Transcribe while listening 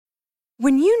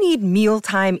When you need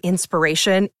mealtime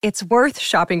inspiration, it's worth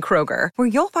shopping Kroger, where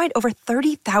you'll find over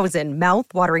 30,000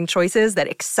 mouth-watering choices that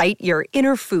excite your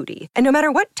inner foodie. And no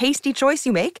matter what tasty choice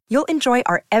you make, you'll enjoy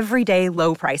our everyday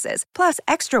low prices, plus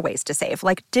extra ways to save,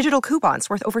 like digital coupons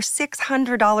worth over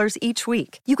 $600 each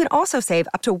week. You can also save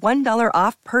up to $1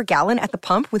 off per gallon at the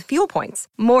pump with fuel points.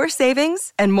 More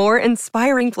savings and more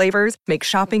inspiring flavors make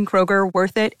shopping Kroger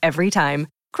worth it every time.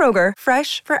 Kroger,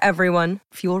 fresh for everyone.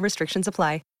 Fuel restrictions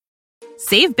apply.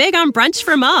 Save big on brunch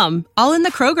for mom, all in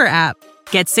the Kroger app.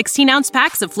 Get 16-ounce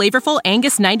packs of flavorful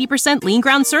Angus 90% lean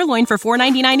ground sirloin for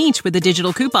 $4.99 each with a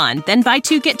digital coupon. Then buy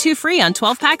 2, get 2 free on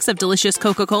 12 packs of delicious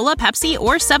Coca-Cola, Pepsi,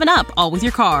 or 7-Up, all with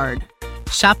your card.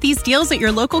 Shop these deals at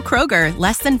your local Kroger,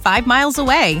 less than 5 miles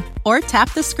away. Or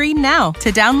tap the screen now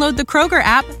to download the Kroger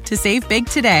app to save big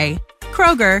today.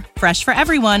 Kroger, fresh for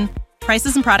everyone.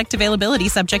 Prices and product availability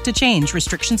subject to change.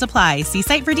 Restrictions apply. See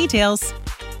site for details.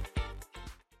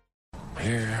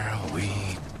 Here we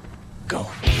go.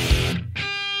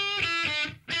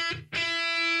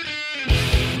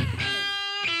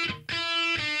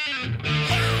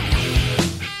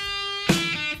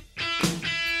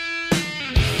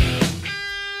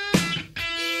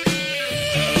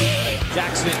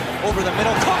 Jackson over the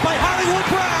middle, caught by Hollywood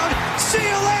Brown. See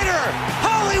you later,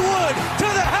 Hollywood to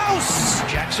the house.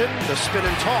 Jackson, the spin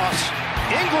and toss.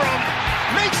 Ingram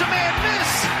makes a man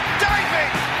miss. Diving.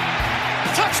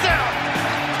 Touchdown.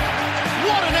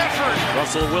 What an effort.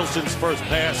 Russell Wilson's first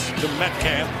pass to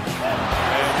Metcalf.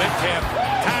 And Metcalf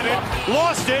had it,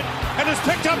 lost it, and is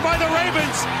picked up by the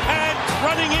Ravens. And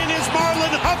running in is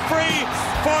Marlon Humphrey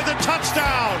for the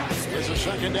touchdown. There's a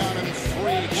second down and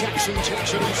 3. Jackson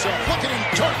takes it himself. Look at him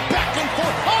dart back and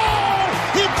forth. Oh!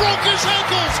 He broke his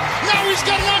ankles. Now he's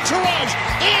got an entourage.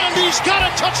 And he's got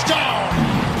a touchdown.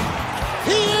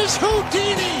 He is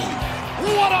Houdini.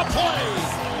 What a play.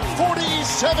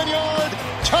 47-yard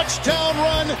touchdown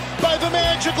run by the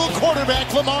magical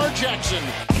quarterback, Lamar Jackson.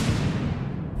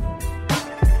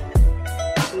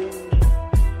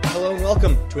 Hello and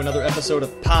welcome to another episode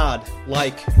of Pod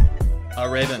Like a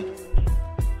Raven.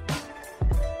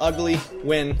 Ugly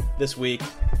win this week,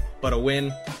 but a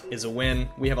win is a win.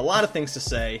 We have a lot of things to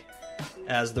say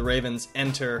as the Ravens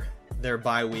enter their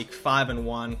bye week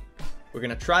 5-1. We're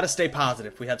going to try to stay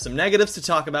positive. We have some negatives to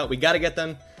talk about. We got to get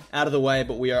them out of the way,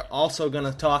 but we are also going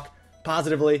to talk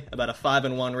positively about a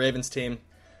 5-1 Ravens team.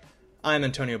 I'm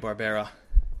Antonio Barbera.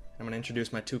 I'm going to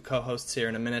introduce my two co-hosts here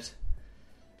in a minute.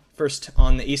 First,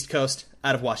 on the East Coast,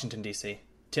 out of Washington, D.C.,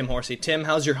 Tim Horsey. Tim,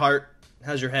 how's your heart?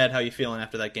 How's your head? How are you feeling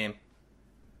after that game?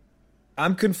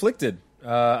 I'm conflicted.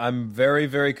 I'm very,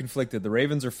 very conflicted. The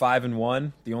Ravens are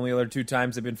 5-1. The only other 2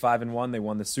 times they've been 5-1, they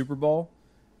won the Super Bowl.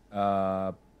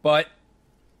 But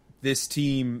this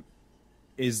team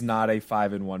is not a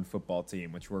 5-1 football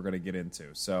team, which we're going to get into.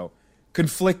 So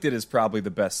conflicted is probably the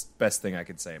best thing I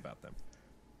could say about them.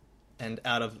 And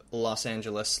out of Los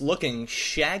Angeles, looking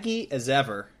shaggy as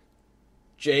ever,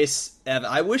 Jace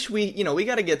Evans. I wish we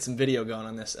got to get some video going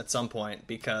on this at some point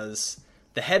because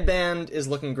the headband is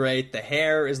looking great, the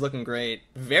hair is looking great.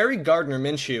 Very Gardner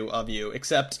Minshew of you,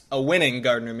 except a winning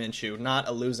Gardner Minshew, not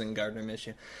a losing Gardner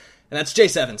Minshew. And that's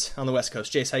Jace Evans on the West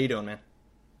Coast. Jace, how you doing, man?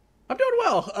 I'm doing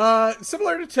well.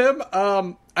 Similar to Tim,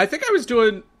 I think I was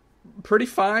doing pretty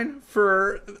fine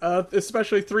for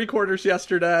especially 3 quarters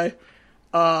yesterday.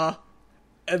 And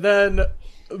then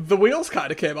the wheels kind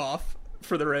of came off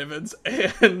for the Ravens,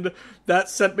 and that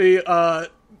sent me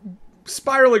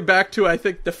spiraling back to, I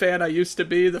think, the fan I used to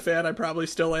be, the fan I probably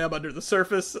still am under the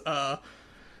surface.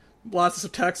 Lots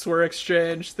of texts were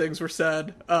exchanged, things were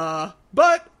said.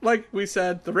 But, like we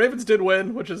said, the Ravens did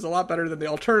win, which is a lot better than the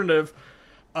alternative.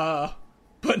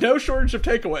 But no shortage of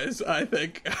takeaways, I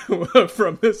think,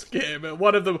 from this game. And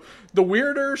one of the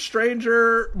weirder,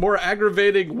 stranger, more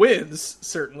aggravating wins,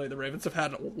 certainly, the Ravens have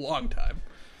had in a long time.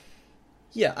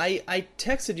 Yeah, I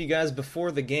texted you guys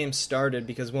before the game started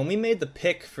because when we made the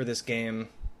pick for this game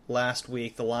last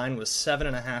week, the line was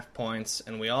 7.5 points,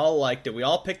 and we all liked it. We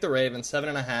all picked the Ravens,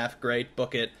 7.5, great,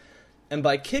 book it. And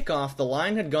by kickoff, the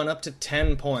line had gone up to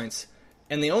 10 points.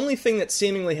 And the only thing that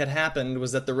seemingly had happened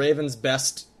was that the Ravens'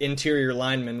 best interior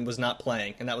lineman was not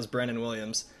playing, and that was Brennan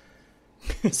Williams.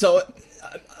 So,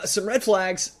 some red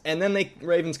flags, and then the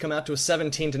Ravens come out to a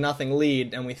 17-0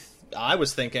 lead, and I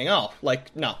was thinking, no,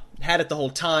 had it the whole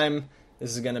time.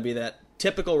 This is going to be that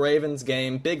typical Ravens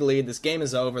game, big lead, this game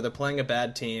is over, they're playing a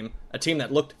bad team, a team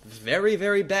that looked very,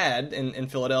 very bad in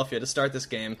Philadelphia to start this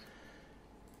game.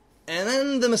 And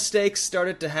then the mistakes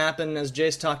started to happen. As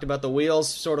Jace talked about, the wheels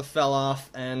sort of fell off,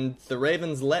 and the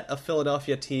Ravens let a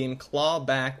Philadelphia team claw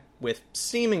back with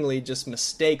seemingly just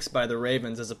mistakes by the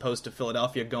Ravens as opposed to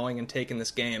Philadelphia going and taking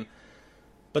this game.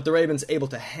 but the Ravens able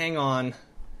to hang on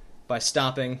by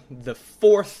stopping the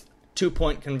fourth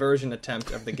 2-point conversion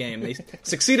attempt of the game. They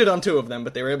succeeded on 2 of them,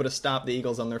 but they were able to stop the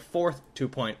Eagles on their fourth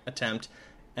 2-point attempt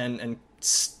and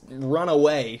run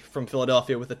away from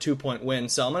Philadelphia with a 2-point win.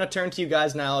 So I'm going to turn to you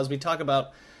guys now as we talk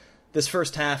about this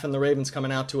first half and the Ravens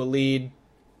coming out to a lead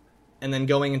and then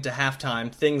going into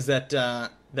halftime. Things that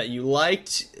you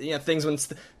liked, things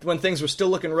when things were still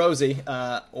looking rosy,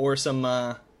 or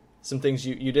some things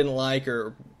you didn't like,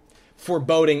 or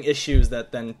foreboding issues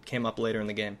that then came up later in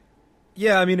the game.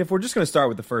 Yeah, I mean, if we're just going to start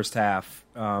with the first half,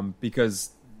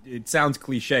 because it sounds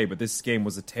cliche, but this game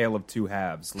was a tale of 2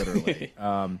 halves, literally.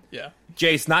 Yeah.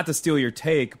 Jace, not to steal your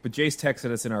take, but Jace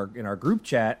texted us in our group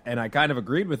chat, and I kind of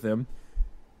agreed with him.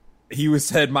 He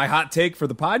said, my hot take for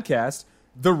the podcast,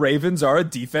 the Ravens are a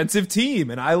defensive team,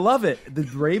 and I love it. The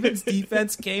Ravens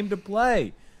defense came to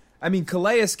play. I mean,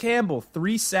 Calais Campbell,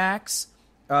 3 sacks.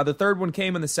 The third one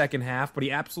came in the second half, but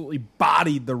he absolutely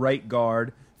bodied the right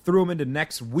guard, threw him into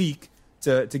next week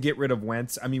to get rid of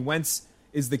Wentz. I mean, Wentz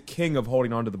is the king of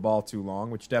holding onto the ball too long,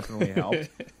 which definitely helped.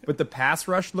 But the pass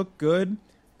rush looked good.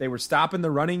 They were stopping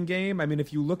the running game. I mean,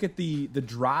 if you look at the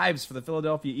drives for the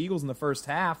Philadelphia Eagles in the first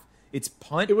half, it's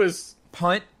punt,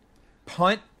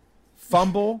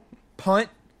 fumble, punt,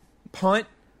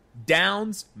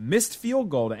 downs, missed field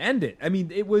goal to end it. I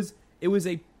mean, it was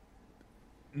a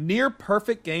near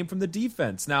perfect game from the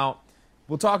defense. Now,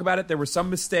 we'll talk about it. There were some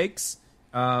mistakes.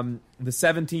 The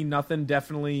 17-0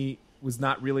 definitely was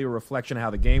not really a reflection of how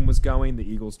the game was going. The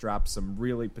Eagles dropped some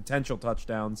really potential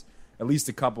touchdowns, at least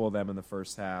a couple of them in the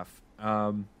first half.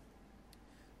 But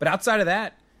outside of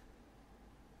that,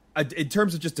 in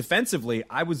terms of just defensively,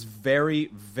 I was very,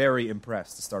 very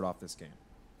impressed to start off this game.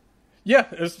 Yeah,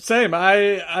 it's the same.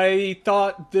 I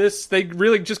thought they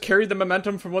really just carried the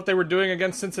momentum from what they were doing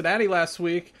against Cincinnati last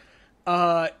week.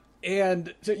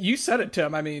 And you said it,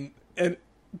 Tim. I mean, and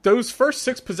those first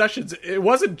 6 possessions, it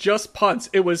wasn't just punts.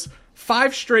 It was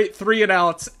 5 straight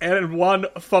 3-and-outs and 1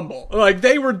 fumble. Like,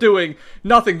 they were doing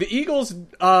nothing. The Eagles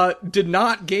did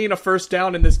not gain a first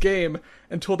down in this game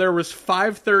until there was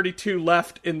 5:32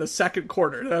 left in the second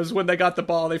quarter. That was when they got the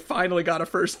ball. They finally got a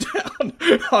first down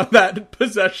on that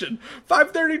possession.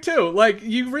 5:32. Like,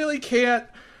 you really can't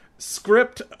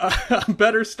script a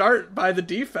better start by the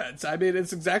defense. I mean,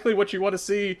 it's exactly what you want to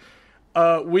see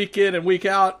week in and week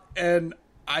out. And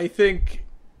I think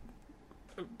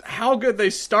how good they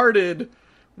started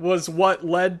was what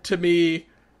led to me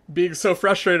being so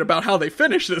frustrated about how they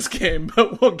finished this game,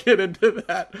 but we'll get into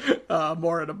that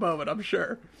more in a moment, I'm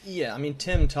sure. Yeah, I mean,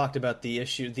 Tim talked about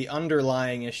the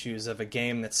underlying issues of a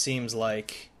game that seems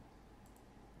like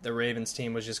the Ravens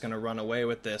team was just going to run away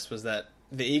with this, was that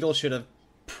the Eagles should have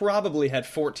probably had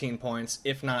 14 points,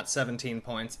 if not 17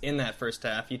 points, in that first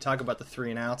half. You talk about the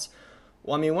 3-and-outs.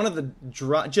 Well, I mean, one of the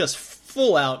just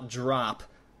full-out drop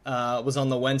was on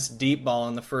the Wentz deep ball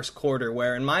in the first quarter,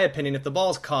 where, in my opinion, if the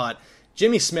ball's caught,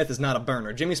 Jimmy Smith is not a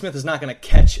burner. Jimmy Smith is not going to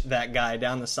catch that guy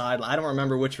down the sideline. I don't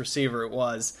remember which receiver it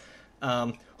was.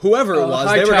 Whoever it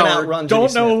was, they were going to outrun Jimmy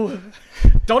Smith.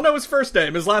 Don't know his first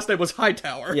name. His last name was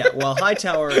Hightower. Yeah, well,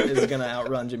 Hightower is going to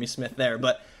outrun Jimmy Smith there,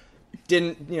 but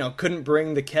couldn't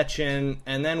bring the catch in,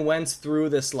 and then Wentz threw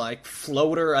this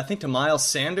floater, I think, to Miles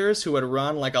Sanders, who had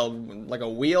run like a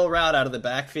wheel route out of the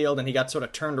backfield, and he got sort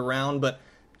of turned around, but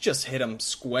just hit him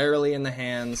squarely in the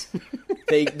hands.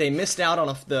 They missed out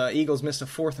on the Eagles missed a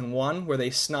 4th and 1 where they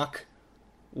snuck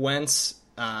Wentz,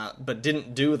 but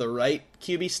didn't do the right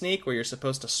QB sneak where you're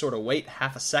supposed to sort of wait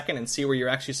half a second and see where you're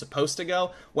actually supposed to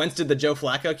go. Wentz did the Joe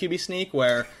Flacco QB sneak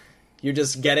where you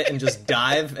just get it and just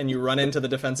dive and you run into the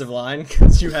defensive line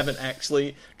because you haven't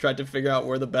actually tried to figure out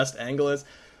where the best angle is.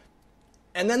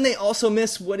 And then they also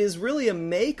miss what is really a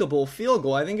makeable field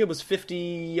goal. I think it was 52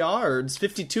 yards,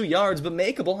 but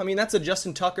makeable. I mean, that's a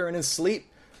Justin Tucker in his sleep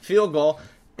field goal.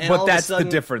 And but that's the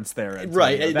difference there. Antonio.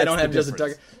 Right, they don't have Justin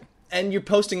Tucker. And you're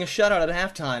posting a shutout at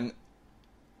halftime.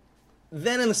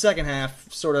 Then in the second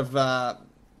half, sort of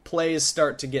plays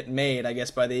start to get made, I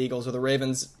guess, by the Eagles, or the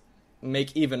Ravens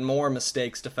make even more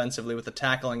mistakes defensively with the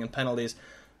tackling and penalties.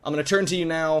 I'm going to turn to you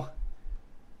now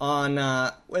on,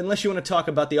 unless you want to talk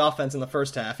about the offense in the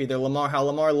first half, either how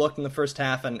Lamar looked in the first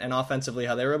half and offensively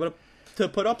how they were able to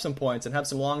put up some points and have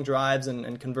some long drives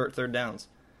and convert third downs.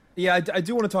 Yeah, I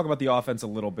do want to talk about the offense a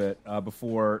little bit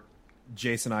before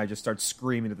Jason and I just start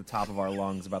screaming at the top of our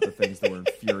lungs about the things that were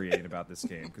infuriating about this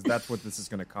game, because that's what this is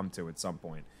going to come to at some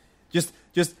point. Just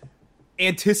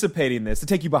anticipating this, to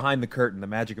take you behind the curtain, the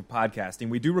magic of podcasting.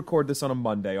 We do record this on a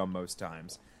Monday on most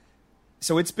times.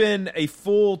 So it's been a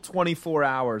full 24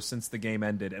 hours since the game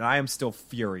ended, and I am still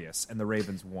furious, and the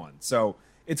Ravens won. So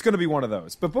It's going to be one of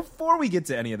those. But before we get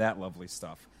to any of that lovely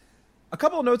stuff, a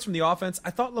couple of notes from the offense.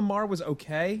 I thought Lamar was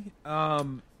okay.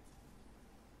 I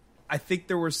think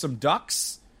there were some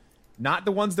ducks, not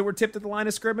the ones that were tipped at the line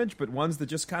of scrimmage, but ones that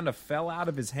just kind of fell out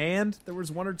of his hand. There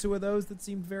was one or two of those that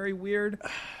seemed very weird.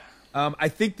 I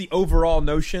think the overall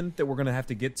notion that we're going to have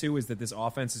to get to is that this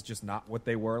offense is just not what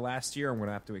they were last year, and we're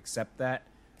going to have to accept that.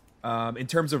 In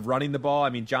terms of running the ball, I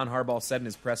mean, John Harbaugh said in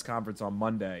his press conference on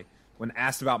Monday, when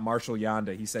asked about Marshall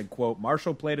Yanda, he said, quote,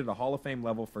 "Marshall played at a Hall of Fame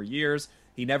level for years.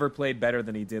 He never played better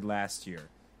than he did last year."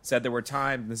 Said there were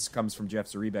times, this comes from Jeff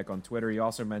Zrebiec on Twitter, he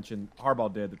also mentioned,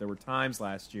 Harbaugh did, that there were times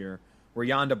last year where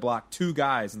Yanda blocked 2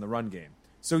 guys in the run game.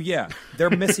 So, yeah, they're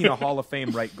missing a Hall of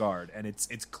Fame right guard, and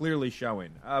it's clearly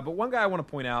showing. But one guy I want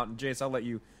to point out, and Jace, I'll let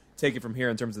you take it from here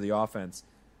in terms of the offense.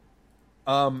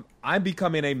 I'm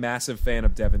becoming a massive fan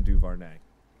of Devin Duvernay,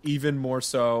 even more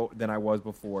so than I was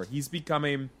before. He's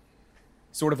becoming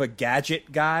sort of a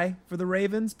gadget guy for the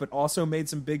Ravens, but also made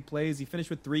some big plays. He finished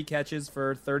with 3 catches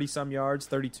for 30-some yards,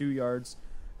 32 yards,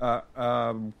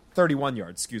 31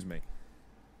 yards, excuse me.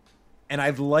 And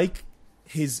I like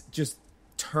his just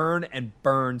turn and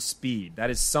burn speed. That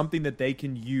is something that they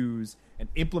can use and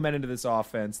implement into this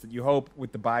offense that you hope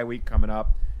with the bye week coming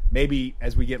up, maybe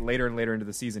as we get later and later into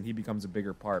the season, he becomes a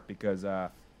bigger part because,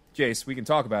 Jace, we can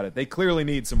talk about it. They clearly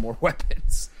need some more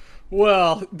weapons.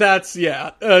 Well, that's,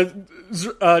 yeah.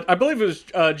 I believe it was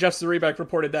Jeff Zrebiec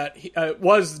reported that it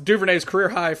was Duvernay's career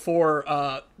high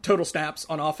for total snaps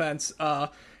on offense.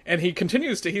 And he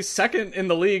continues to, he's second in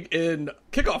the league in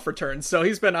kickoff returns. So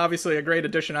he's been obviously a great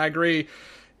addition. I agree,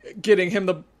 getting him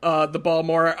the ball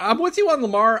more. I'm with you on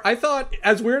Lamar. I thought,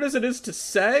 as weird as it is to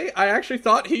say, I actually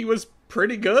thought he was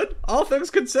pretty good, all things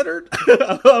considered.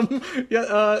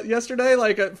 Yesterday,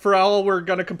 like, for all we're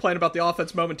going to complain about the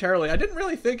offense momentarily, I didn't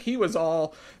really think he was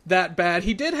all that bad.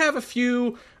 He did have a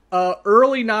few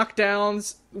early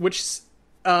knockdowns, which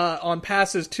on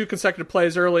passes, 2 consecutive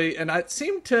plays early, and I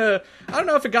don't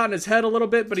know if it got in his head a little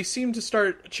bit, but he seemed to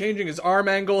start changing his arm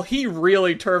angle. He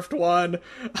really turfed one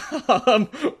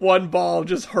ball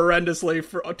just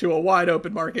horrendously to a wide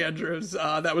open Mark Andrews.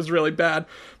 That was really bad.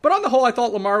 But on the whole, I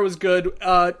thought Lamar was good.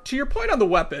 To your point on the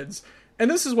weapons, and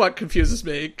this is what confuses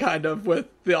me kind of with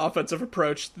the offensive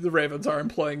approach the Ravens are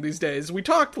employing these days. We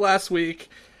talked last week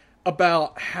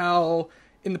about how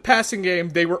in the passing game,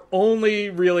 they were only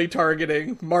really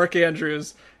targeting Mark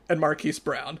Andrews and Marquise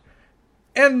Brown.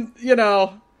 And,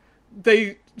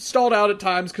 they stalled out at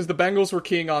times because the Bengals were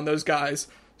keying on those guys.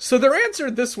 So their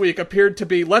answer this week appeared to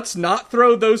be, let's not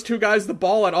throw those 2 guys the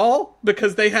ball at all,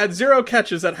 because they had 0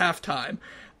 catches at halftime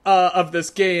of this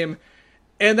game.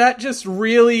 And that just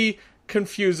really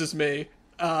confuses me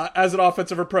as an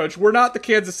offensive approach. We're not the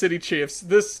Kansas City Chiefs.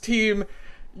 This team,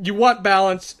 you want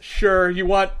balance, sure. You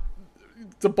want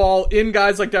the ball in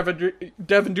guys like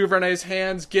Devin Duvernay's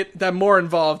hands, get them more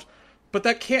involved, but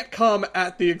that can't come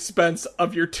at the expense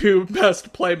of your 2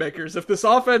 best playmakers. If this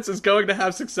offense is going to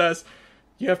have success,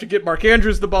 you have to get Mark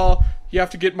Andrews the ball, you have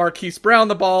to get Marquise Brown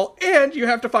the ball, and you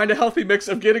have to find a healthy mix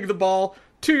of getting the ball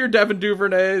to your Devin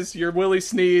Duvernays, your Willie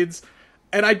Sneads,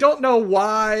 and I don't know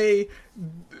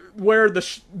where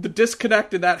the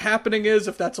disconnect in that happening is,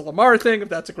 if that's a Lamar thing, if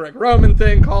that's a Greg Roman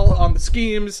thing, call it on the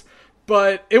schemes.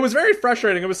 But it was very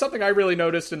frustrating. It was something I really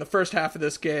noticed in the first half of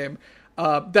this game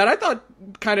that I thought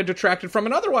kind of detracted from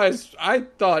an otherwise, I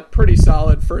thought, pretty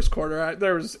solid first quarter.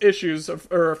 There was issues,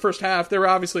 or first half, there were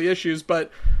obviously issues, but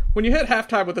when you hit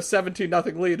halftime with a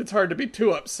 17-0 lead, it's hard to be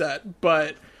too upset.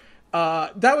 But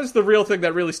that was the real thing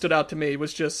that really stood out to me,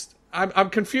 was just, I'm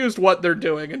confused what they're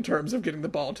doing in terms of getting the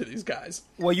ball to these guys.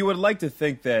 Well, you would like to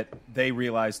think that they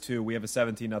realize, too, we have a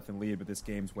 17-0 lead, but this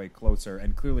game's way closer,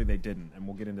 and clearly they didn't, and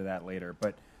we'll get into that later.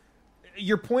 But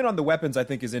your point on the weapons, I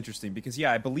think, is interesting, because,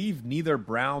 yeah, I believe neither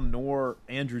Brown nor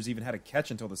Andrews even had a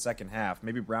catch until the second half.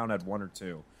 Maybe Brown had 1 or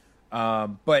 2.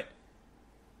 But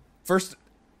first,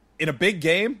 in a big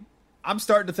game, I'm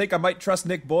starting to think I might trust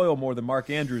Nick Boyle more than Mark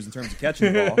Andrews in terms of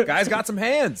catching the ball. Guy's got some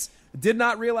hands. Did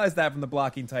not realize that from the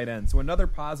blocking tight end. So another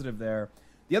positive there.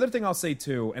 The other thing I'll say,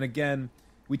 too, and again,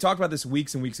 we talked about this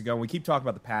weeks and weeks ago, and we keep talking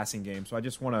about the passing game, so I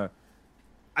just want to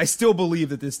 – I still believe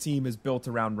that this team is built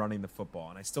around running the football,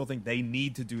 and I still think they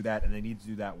need to do that, and they need to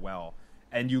do that well.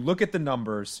 And you look at the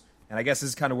numbers, and I guess this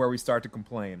is kind of where we start to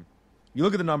complain. You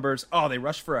look at the numbers, they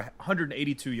rushed for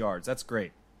 182 yards. That's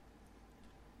great.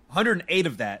 108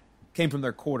 of that came from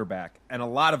their quarterback, and a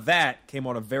lot of that came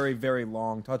on a very, very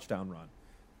long touchdown run,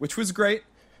 which was great,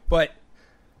 but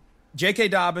J.K.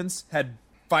 Dobbins had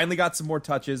finally got some more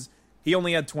touches. He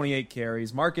only had 28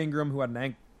 carries. Mark Ingram, who had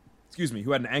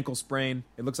an ankle sprain,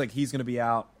 it looks like he's going to be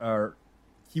out, or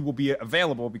he will be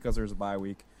available because there's a bye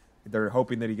week. They're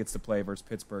hoping that he gets to play versus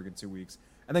Pittsburgh in 2 weeks.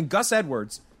 And then Gus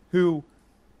Edwards, who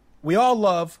we all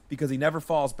love because he never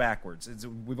falls backwards.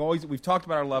 We've talked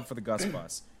about our love for the Gus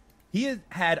bus. He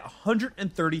had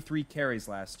 133 carries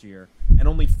last year, and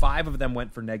only 5 of them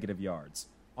went for negative yards.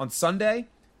 On Sunday,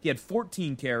 he had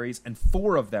 14 carries, and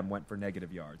 4 of them went for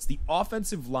negative yards. The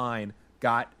offensive line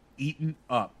got eaten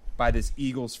up by this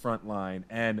Eagles front line,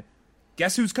 and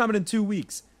guess who's coming in 2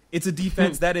 weeks? It's a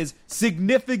defense that is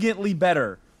significantly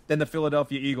better than the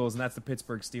Philadelphia Eagles, and that's the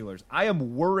Pittsburgh Steelers. I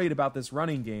am worried about this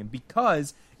running game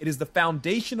because it is the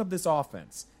foundation of this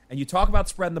offense. And you talk about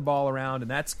spreading the ball around,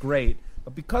 and that's great,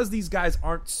 but because these guys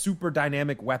aren't super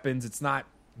dynamic weapons, it's not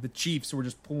the Chiefs who are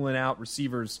just pulling out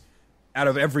receivers out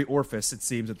of every orifice, it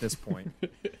seems, at this point.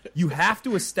 You have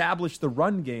to establish the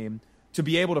run game to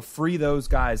be able to free those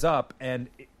guys up, and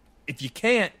if you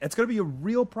can't, it's going to be a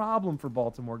real problem for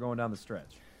Baltimore going down the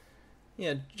stretch.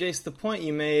 Yeah, Jace, the point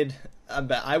you made,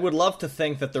 I would love to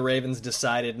think that the Ravens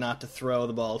decided not to throw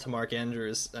the ball to Mark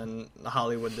Andrews and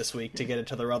Hollywood this week to get it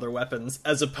to their other weapons,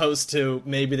 as opposed to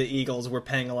maybe the Eagles were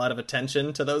paying a lot of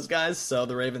attention to those guys, so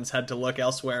the Ravens had to look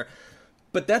elsewhere.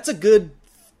 But that's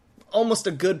almost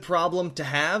a good problem to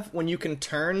have when you can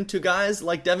turn to guys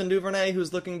like Devin Duvernay,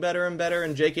 who's looking better and better,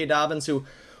 and J.K. Dobbins, who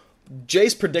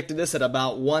Jace predicted this at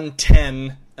about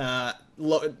 1:10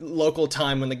 local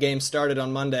time when the game started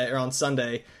on Monday or on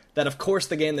Sunday, that of course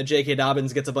the game that J.K.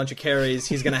 Dobbins gets a bunch of carries,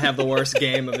 he's going to have the worst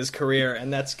game of his career,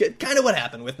 and that's kind of what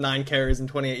happened with 9 carries and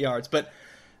 28 yards. But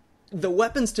the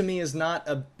weapons to me is not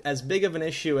as big of an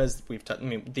issue as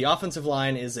the offensive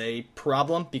line is a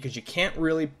problem because you can't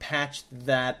really patch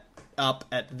that up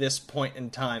at this point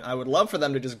in time. I would love for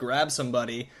them to just grab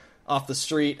somebody off the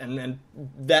street and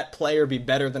that player be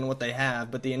better than what they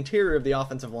have, but the interior of the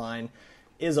offensive line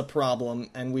is a problem,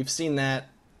 and we've seen that.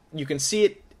 You can see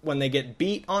it when they get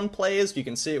beat on plays, you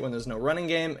can see it when there's no running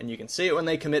game, and you can see it when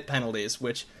they commit penalties,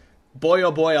 which, boy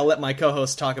oh boy, I'll let my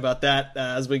co-host talk about that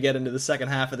as we get into the second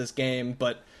half of this game.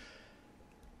 But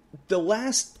the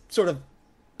last sort of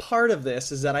part of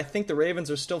this is that I think the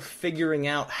Ravens are still figuring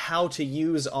out how to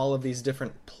use all of these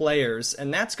different players,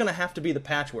 and that's going to have to be the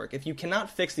patchwork. If you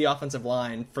cannot fix the offensive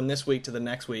line from this week to the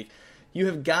next week, you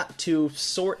have got to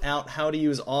sort out how to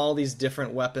use all these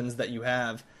different weapons that you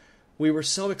have. We were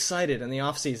so excited in the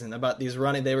offseason about these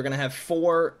running. They were going to have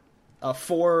four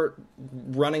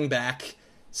running back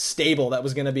stable that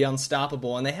was going to be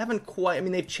unstoppable, and they haven't quite. I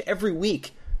mean, every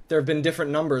week there have been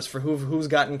different numbers for who's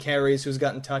gotten carries, who's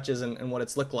gotten touches, and what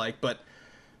it's looked like. But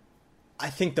I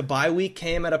think the bye week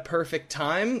came at a perfect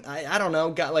time. I don't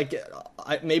know.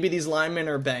 Maybe these linemen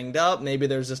are banged up. Maybe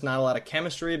there's just not a lot of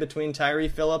chemistry between Tyree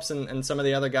Phillips and some of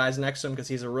the other guys next to him because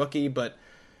he's a rookie. But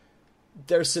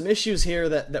there's some issues here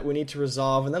that we need to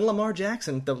resolve. And then Lamar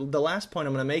Jackson, the last point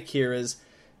I'm going to make here is,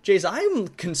 Jace, I'm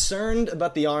concerned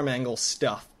about the arm angle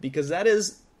stuff because that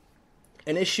is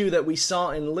an issue that we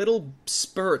saw in little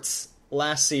spurts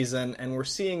last season, and we're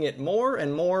seeing it more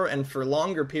and more and for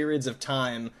longer periods of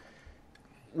time,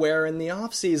 where in the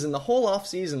offseason, the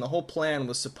whole plan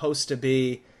was supposed to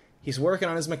be he's working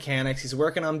on his mechanics, he's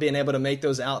working on being able to make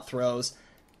those out throws,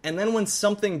 and then when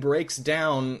something breaks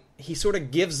down, he sort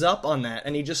of gives up on that,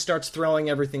 and he just starts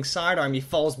throwing everything sidearm, he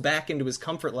falls back into his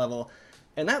comfort level,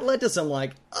 and that led to some,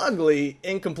 ugly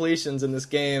incompletions in this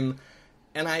game.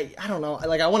 And I don't know,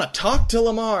 I want to talk to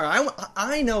Lamar.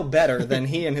 I know better than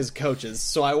he and his coaches,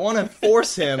 so I want to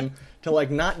force him to,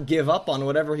 not give up on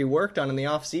whatever he worked on in the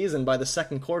offseason by the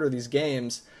second quarter of these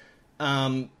games.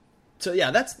 So,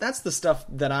 yeah, that's the stuff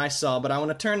that I saw, but I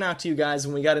want to turn now to you guys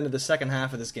when we got into the second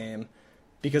half of this game,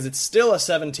 because it's still a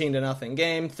 17-0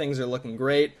 game. Things are looking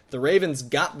great. The Ravens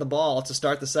got the ball to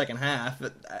start the second half.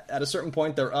 At a certain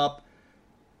point, they're up,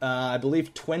 I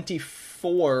believe,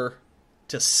 24-6,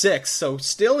 so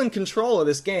still in control of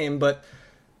this game, but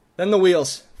then the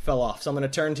wheels fell off. So I'm going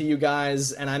to turn to you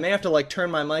guys, and I may have to turn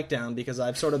my mic down because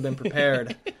I've sort of been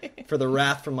prepared for the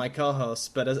wrath from my co-hosts.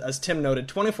 But as Tim noted,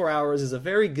 24 hours is a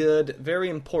very good, very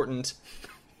important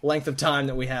length of time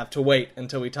that we have to wait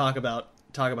until we talk about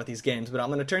these games. But I'm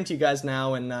going to turn to you guys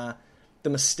now and the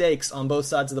mistakes on both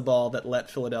sides of the ball that let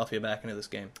Philadelphia back into this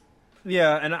game.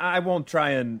 Yeah, and I won't try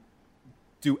and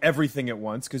do everything at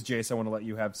once because, Jace, I want to let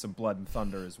you have some blood and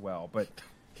thunder as well. But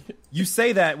you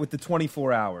say that with the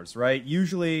 24 hours, right?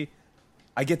 Usually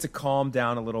I get to calm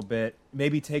down a little bit,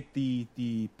 maybe take the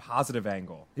positive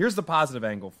angle. Here's the positive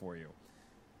angle for you.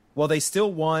 Well, they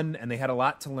still won, and they had a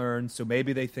lot to learn, so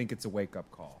maybe they think it's a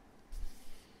wake-up call.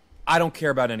 I don't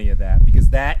care about any of that because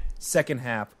that second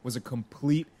half was a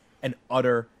complete and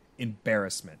utter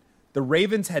embarrassment. The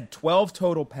Ravens had 12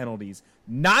 total penalties,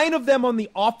 9 of them on the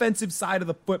offensive side of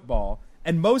the football,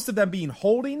 and most of them being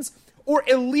holdings or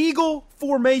illegal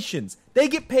formations. They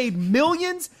get paid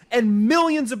millions and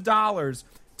millions of dollars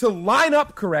to line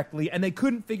up correctly, and they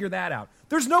couldn't figure that out.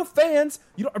 There's no fans.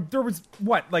 There was,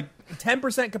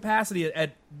 10% capacity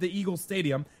at the Eagles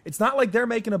Stadium. It's not like they're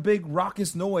making a big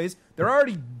raucous noise. They're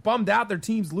already bummed out their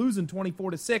team's losing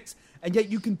 24-6, and yet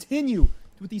you continue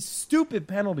with these stupid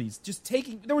penalties.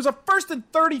 There was a 1st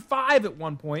and 35 at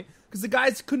one point because the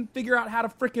guys couldn't figure out how to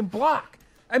freaking block.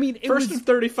 I mean, it was 1st and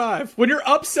 35. When you're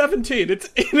up 17, it's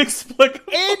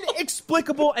inexplicable.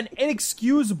 Inexplicable and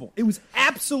inexcusable. It was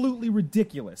absolutely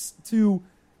ridiculous to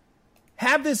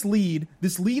have this lead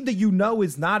that you know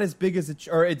is not as big as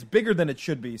it's bigger than it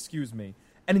should be,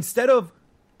 and instead of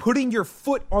putting your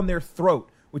foot on their throat,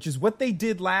 which is what they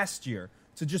did last year,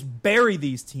 to just bury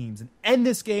these teams and end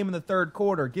this game in the third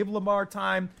quarter, give Lamar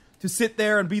time to sit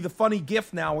there and be the funny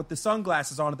gif now with the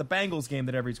sunglasses on at the Bengals game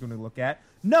that everybody's going to look at.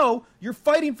 No, you're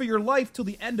fighting for your life till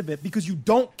the end of it because you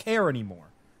don't care anymore.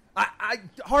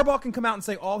 Harbaugh can come out and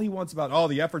say all he wants about,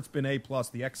 the effort's been A+,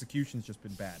 the execution's just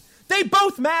been bad. They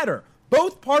both matter.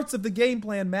 Both parts of the game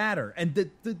plan matter. And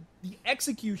the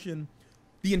execution,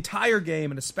 the entire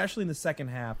game, and especially in the second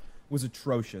half, was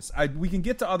atrocious. We can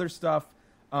get to other stuff.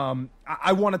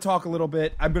 I want to talk a little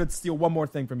bit. I'm going to steal one more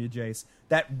thing from you, Jace.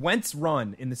 That Wentz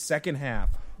run in the second half,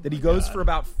 that he goes for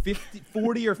about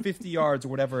 40 or 50 yards or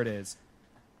whatever it is.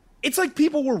 It's like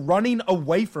people were running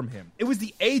away from him. It was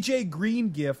the A.J. Green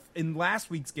gif in last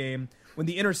week's game when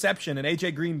the interception, and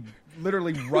A.J. Green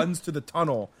literally runs to the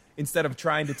tunnel instead of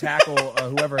trying to tackle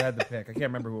whoever had the pick. I can't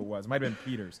remember who it was. It might have been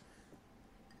Peters.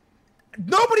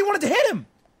 Nobody wanted to hit him.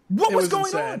 What was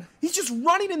going on? He's just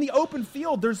running in the open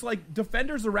field. There's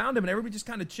defenders around him, and everybody just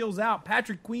kind of chills out.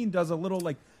 Patrick Queen does a little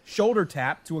shoulder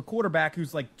tap to a quarterback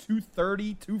who's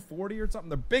 230, 240 or something.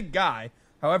 The big guy,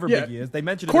 however big he is. They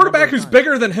mentioned quarterback who's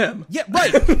bigger than him. Yeah,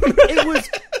 right.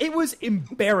 It was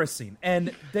embarrassing,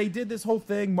 and they did this whole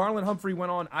thing. Marlon Humphrey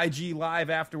went on IG Live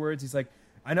afterwards. He's like,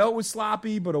 I know it was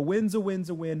sloppy, but a win's a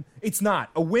win. It's not.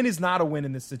 A win is not a win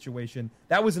in this situation.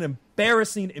 That was an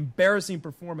embarrassing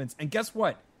performance. And guess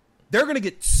what? They're going to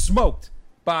get smoked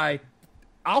by,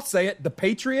 I'll say it, the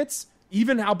Patriots,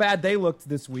 even how bad they looked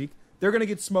this week. They're going to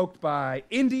get smoked by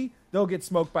Indy. They'll get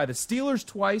smoked by the Steelers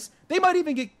twice. They might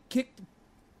even get kicked.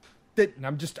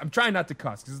 I'm trying not to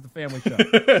cuss because it's the family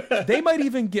show. They might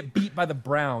even get beat by the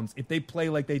Browns if they play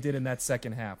like they did in that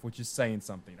second half, which is saying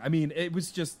something. I mean, it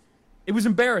was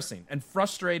embarrassing and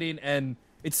frustrating, and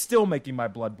it's still making my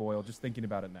blood boil just thinking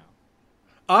about it now.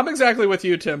 I'm exactly with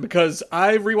you, Tim, because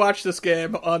I rewatched this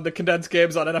game on the condensed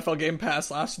games on NFL Game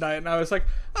Pass last night, and I was like,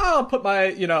 I'll put my,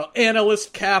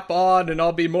 analyst cap on and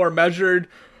I'll be more measured.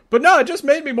 But no, it just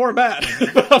made me more mad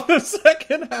about the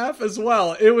second half as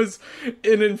well. It was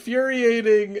an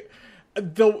infuriating.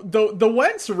 The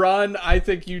Wentz run, I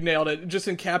think you nailed it. It just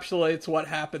encapsulates what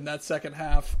happened that second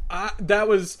half. That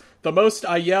was the most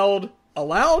I yelled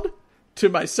aloud to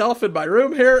myself in my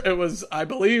room here. It was, I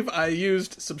believe I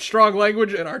used some strong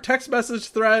language in our text message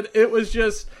thread. It was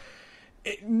just,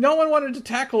 no one wanted to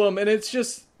tackle him. And it's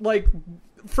just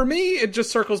for me, it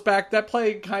just circles back. That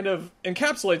play kind of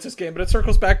encapsulates this game, but it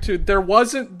circles back to there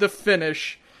wasn't the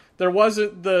finish. There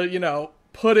wasn't the,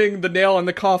 putting the nail in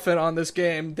the coffin on this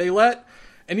game. They let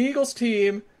an Eagles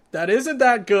team that isn't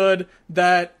that good,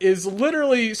 that is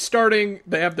literally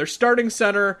they have their starting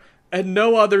center and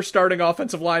no other starting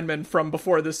offensive lineman from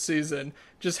before this season,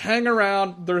 just hang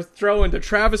around. They're throwing to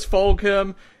Travis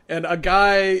Fulgham and a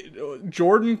guy,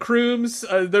 Jordan Crooms.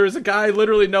 There's a guy,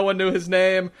 literally no one knew his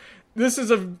name. This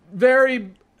is a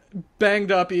very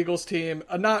banged up Eagles team,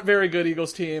 a not very good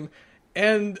Eagles team.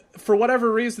 And for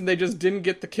whatever reason, they just didn't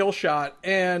get the kill shot.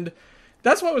 And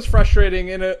that's what was frustrating.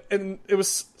 And it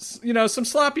was, some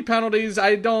sloppy penalties.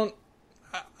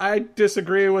 I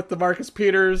disagree with the Marcus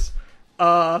Peters,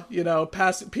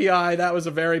 pass PI. That was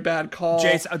a very bad call.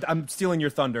 Jace, I'm stealing your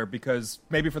thunder because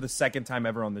maybe for the second time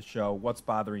ever on the show, what's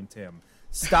bothering Tim?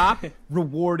 Stop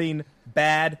rewarding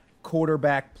bad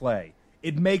quarterback play.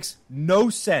 It makes no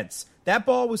sense. That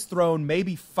ball was thrown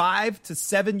maybe 5 to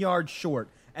 7 yards short,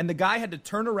 and the guy had to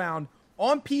turn around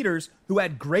on Peters, who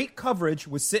had great coverage,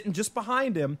 was sitting just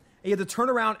behind him. He had to turn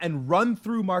around and run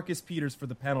through Marcus Peters for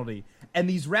the penalty. And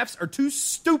these refs are too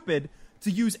stupid to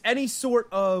use any sort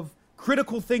of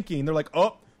critical thinking. They're like,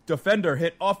 defender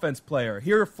hit offense player.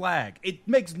 Here, a flag. It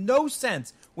makes no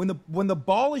sense. When the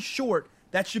ball is short,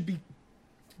 it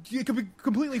could be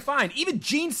completely fine. Even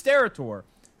Gene Steratore,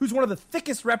 who's one of the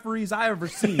thickest referees I ever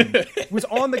seen, was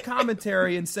on the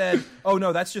commentary and said, oh,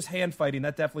 no, that's just hand fighting.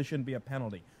 That definitely shouldn't be a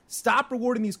penalty. Stop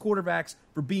rewarding these quarterbacks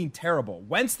for being terrible.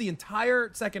 Wentz, the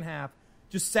entire second half,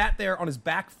 just sat there on his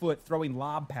back foot throwing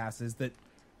lob passes that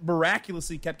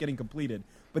miraculously kept getting completed.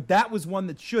 But that was one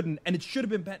that shouldn't, and it should have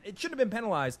been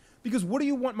penalized, because what do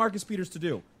you want Marcus Peters to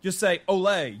do? Just say,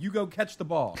 Ole, you go catch the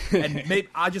ball, and maybe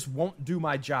I just won't do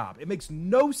my job. It makes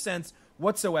no sense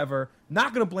whatsoever.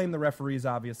 Not going to blame the referees,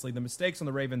 obviously. The mistakes on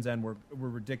the Ravens' end were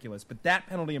ridiculous, but that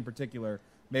penalty in particular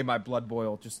made my blood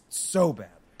boil just so bad.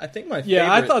 I think my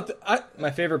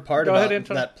favorite part about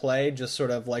that play, just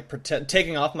sort of like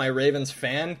taking off my Ravens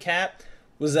fan cap,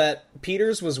 was that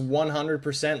Peters was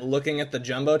 100% looking at the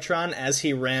Jumbotron as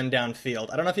he ran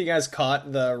downfield. I don't know if you guys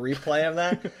caught the replay of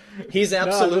that. He's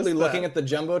absolutely looking at the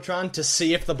Jumbotron to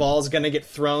see if the ball is going to get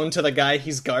thrown to the guy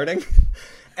he's guarding.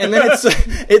 And then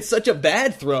it's such a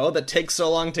bad throw that takes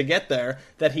so long to get there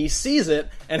that he sees it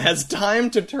and has time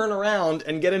to turn around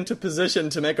and get into position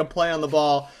to make a play on the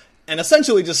ball and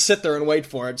essentially just sit there and wait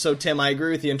for it. So, Tim, I agree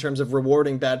with you in terms of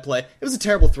rewarding bad play. It was a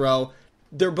terrible throw.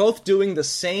 They're both doing the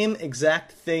same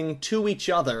exact thing to each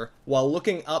other while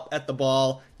looking up at the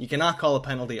ball. You cannot call a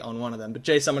penalty on one of them. But,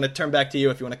 Jace, I'm going to turn back to you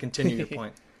if you want to continue your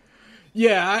point.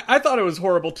 Yeah, I thought it was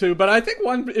horrible, too. But I think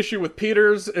one issue with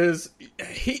Peters is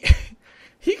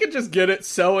he could just get it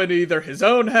so in either his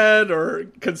own head or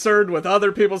concerned with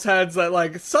other people's heads that,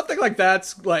 like, something like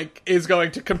that's, like, is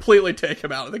going to completely take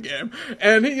him out of the game.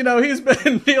 And, he's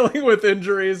been dealing with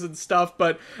injuries and stuff,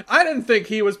 but I didn't think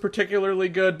he was particularly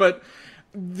good. But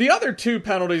the other two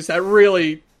penalties that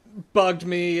really bugged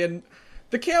me, and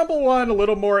the Campbell one, a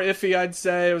little more iffy, I'd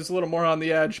say. It was a little more on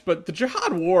the edge. But the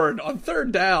Jihad Ward on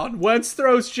third down, Wentz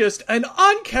throws just an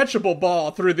uncatchable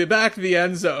ball through the back of the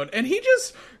end zone, and he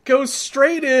just goes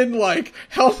straight in, like,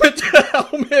 helmet to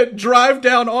helmet, drive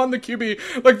down on the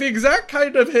QB. Like, the exact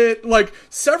kind of hit, like,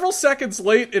 several seconds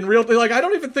late in real... Like, I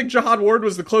don't even think Jihad Ward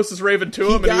was the closest Raven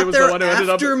to him, and he was the one who ended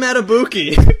up... after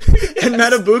Matabuki. And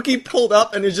Matabuki pulled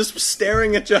up and is just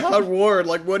staring at Jihad Ward,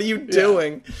 like, what are you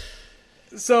doing? Yeah.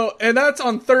 So, and that's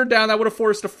on third down. That would have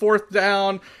forced a fourth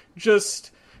down.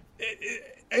 This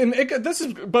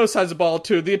is both sides of the ball,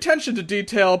 too. The attention to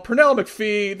detail, Pernell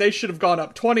McPhee, they should have gone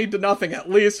up 20-0 at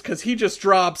least, because he just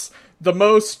drops the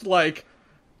most, like,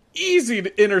 easy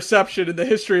interception in the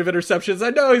history of interceptions.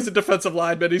 I know he's a defensive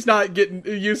lineman. He's not getting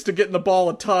used to getting the ball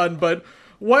a ton, but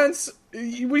Wentz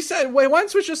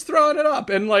was just throwing it up,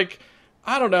 and, like,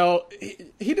 I don't know.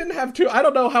 He didn't have I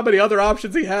don't know how many other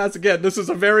options he has. Again, this is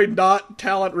a very not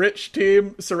talent-rich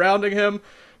team surrounding him.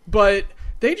 But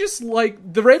they just,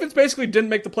 like, the Ravens basically didn't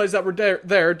make the plays that were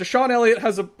there. Deshaun Elliott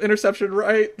has an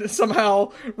interception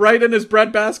somehow right in his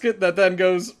breadbasket that then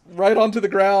goes right onto the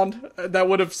ground. That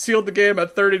would have sealed the game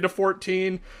at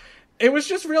 30-14. It was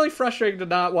just really frustrating to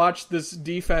not watch this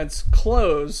defense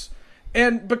close.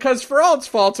 And because for all its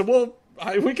faults,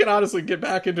 and we can honestly get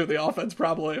back into the offense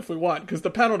probably if we want, because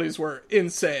the penalties were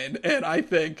insane, and I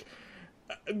think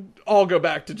I'll go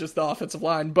back to just the offensive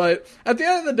line. But at the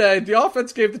end of the day, the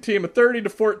offense gave the team a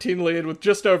 30-14 lead with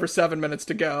just over 7 minutes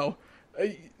to go.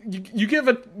 You give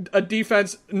a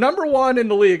defense number one in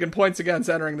the league in points against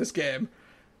entering this game.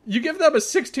 You give them a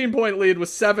 16-point lead with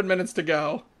 7 minutes to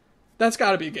go. That's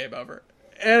got to be game over.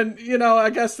 And,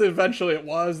 I guess eventually it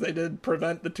was. They did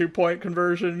prevent the 2-point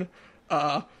conversion.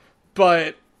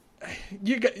 But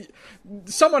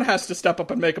someone has to step up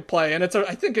and make a play, and it's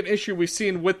I think an issue we've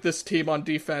seen with this team on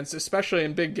defense, especially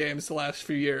in big games the last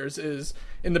few years, is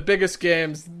in the biggest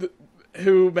games,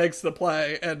 who makes the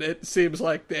play, and it seems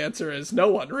like the answer is no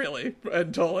one, really,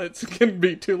 until it can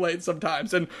be too late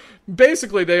sometimes. And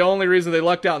basically the only reason they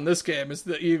lucked out in this game is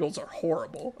the Eagles are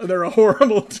horrible. They're a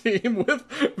horrible team with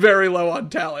very low on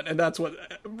talent, and that's what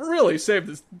really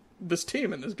saved this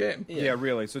team in this game. Yeah,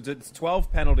 really. So it's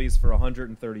 12 penalties for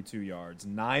 132 yards,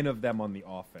 9 of them on the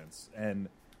offense. And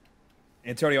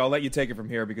Antonio, I'll let you take it from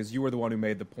here because you were the one who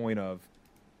made the point of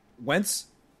Wentz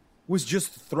was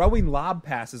just throwing lob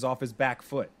passes off his back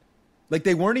foot. Like,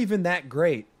 they weren't even that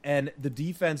great, and the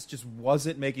defense just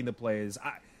wasn't making the plays.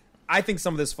 I think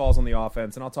some of this falls on the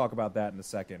offense, and I'll talk about that in a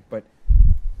second. But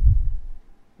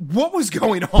what was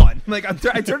going on? Like, I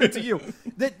turned it to you.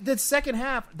 The second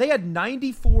half, they had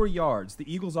 94 yards.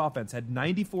 The Eagles' offense had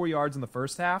 94 yards in the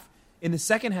first half. In the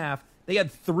second half, they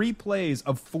had 3 plays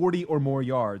of 40 or more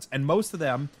yards, and most of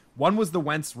them, one was the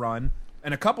Wentz run,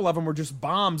 and a couple of them were just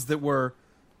bombs that were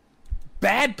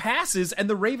bad passes, and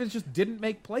the Ravens just didn't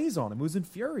make plays on him. It was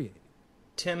infuriating.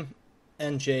 Tim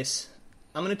and Jace,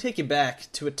 I'm going to take you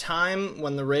back to a time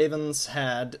when the Ravens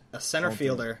had a center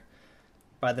fielder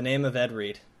by the name of Ed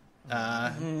Reed.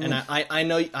 And I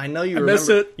know you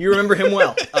remember him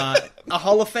well. A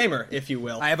Hall of Famer, if you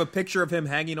will. I have a picture of him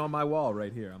hanging on my wall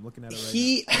right here. I'm looking at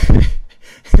it right now.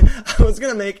 I was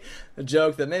going to make a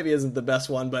joke that maybe isn't the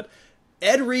best one, but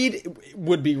Ed Reed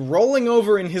would be rolling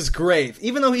over in his grave,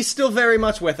 even though he's still very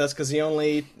much with us because he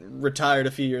only retired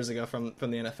a few years ago from the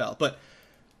NFL. But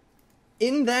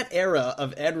in that era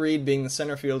of Ed Reed being the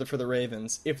center fielder for the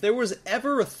Ravens, if there was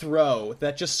ever a throw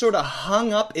that just sort of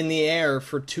hung up in the air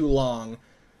for too long,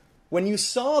 when you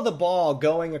saw the ball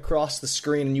going across the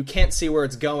screen and you can't see where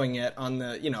it's going yet on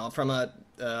the, from a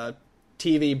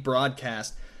TV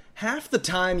broadcast, half the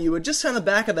time you would just on the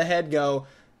back of the head go,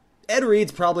 Ed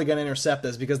Reed's probably going to intercept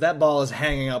this because that ball is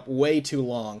hanging up way too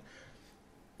long.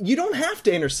 You don't have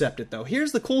to intercept it, though.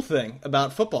 Here's the cool thing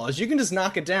about football is you can just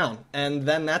knock it down, and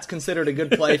then that's considered a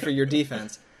good play for your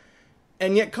defense.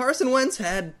 And yet Carson Wentz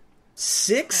had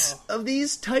 6 of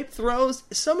these type throws.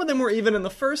 Some of them were even in the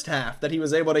first half that he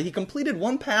was able to. He completed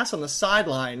one pass on the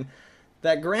sideline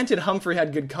that, granted, Humphrey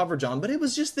had good coverage on, but it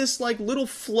was just this little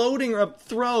floating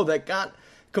throw that got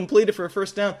completed for a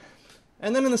first down.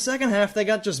 And then in the second half, they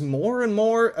got just more and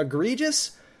more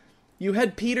egregious. You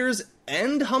had Peters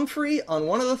and Humphrey on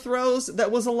one of the throws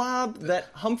that was a lob that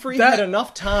Humphrey had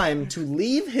enough time to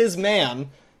leave his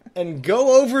man and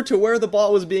go over to where the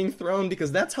ball was being thrown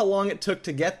because that's how long it took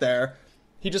to get there.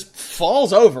 He just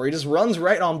falls over. He just runs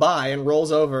right on by and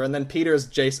rolls over. And then Peters,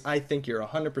 Jace, I think you're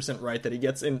 100% right that he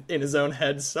gets in his own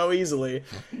head so easily.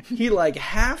 He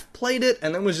half played it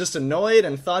and then was just annoyed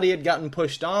and thought he had gotten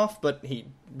pushed off, but he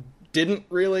didn't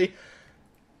really.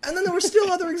 And then there were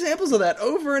still other examples of that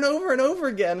over and over and over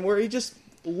again where he just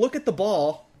look at the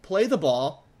ball, play the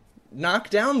ball, knock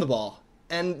down the ball.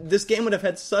 And this game would have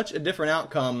had such a different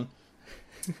outcome.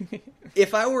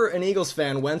 If I were an Eagles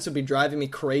fan, Wentz would be driving me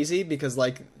crazy because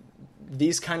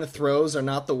these kind of throws are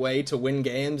not the way to win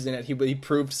games, and he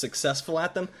proved successful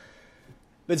at them.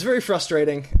 But it's very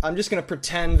frustrating. I'm just going to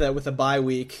pretend that with a bye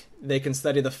week, they can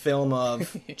study the film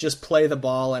of just play the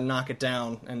ball and knock it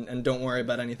down and don't worry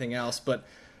about anything else. But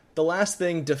the last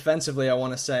thing defensively I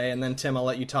want to say, and then Tim, I'll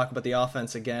let you talk about the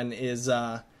offense again, is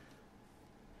I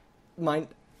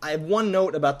have one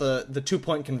note about the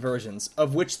 2-point conversions,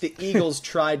 of which the Eagles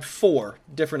tried 4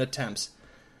 different attempts.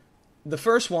 The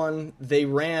first one, they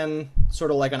ran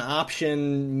sort of like an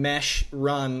option mesh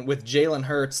run with Jalen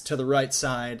Hurts to the right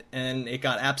side, and it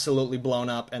got absolutely blown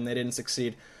up, and they didn't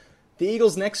succeed. The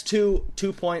Eagles' next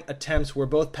 2-point attempts were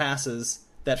both passes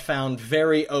that found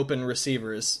very open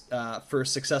receivers for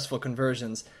successful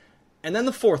conversions. And then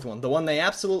the fourth one, the one they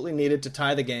absolutely needed to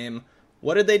tie the game,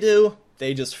 what did they do?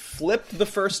 They just flipped the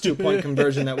first 2-point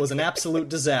conversion that was an absolute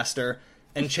disaster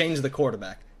and changed the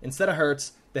quarterback. Instead of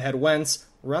Hurts, they had Wentz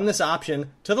run this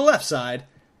option to the left side,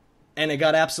 and it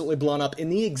got absolutely blown up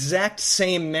in the exact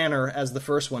same manner as the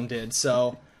first one did.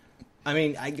 So, I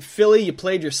mean, Philly, you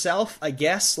played yourself, I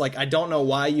guess. I don't know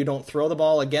why you don't throw the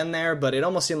ball again there, but it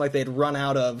almost seemed like they'd run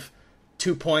out of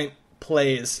 2-point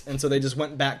plays, and so they just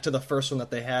went back to the first one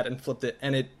that they had and flipped it,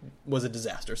 and it was a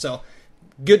disaster. So,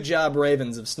 good job,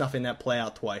 Ravens, of snuffing that play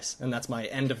out twice, and that's my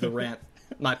end of the rant,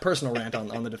 my personal rant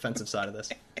on the defensive side of this.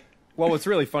 Well, what's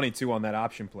really funny, too, on that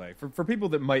option play, for people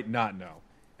that might not know,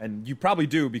 and you probably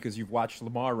do because you've watched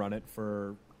Lamar run it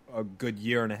for a good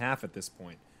year and a half at this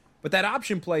point, but that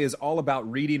option play is all about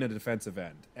reading a defensive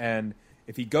end. And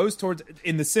if he goes towards,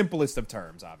 in the simplest of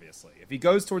terms, obviously, if he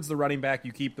goes towards the running back,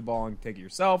 you keep the ball and take it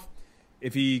yourself.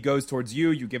 If he goes towards you,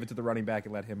 you give it to the running back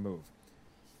and let him move.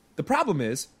 The problem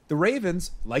is the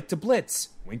Ravens like to blitz.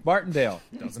 Wink Martindale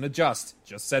doesn't adjust,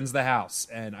 just sends the house.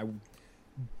 And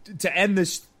to end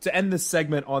this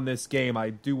segment on this game, I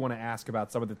do want to ask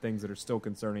about some of the things that are still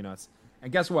concerning us.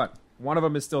 And guess what? One of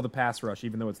them is still the pass rush,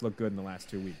 even though it's looked good in the last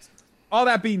 2 weeks. All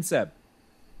that being said,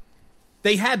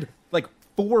 they had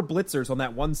 4 blitzers on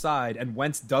that one side, and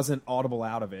Wentz doesn't audible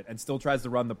out of it and still tries to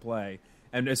run the play.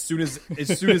 And as soon as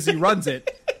he runs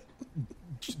it,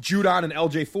 Judon and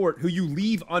LJ Fort, who you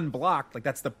leave unblocked,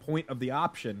 that's the point of the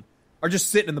option, are just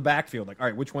sitting in the backfield. All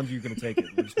right, which ones are you going to take it?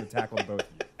 We're just going to tackle them both.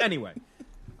 Anyway,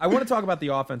 I want to talk about the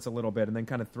offense a little bit and then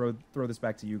kind of throw this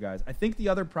back to you guys. I think the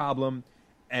other problem,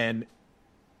 and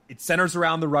it centers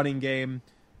around the running game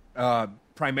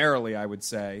primarily, I would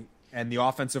say, and the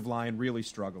offensive line really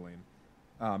struggling,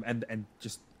 and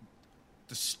just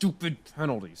the stupid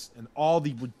penalties and all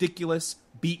the ridiculous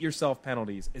beat-yourself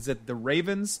penalties, is that the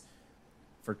Ravens,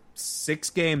 for 6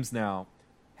 games now,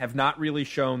 have not really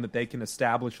shown that they can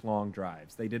establish long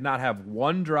drives. They did not have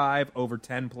one drive over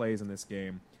 10 plays in this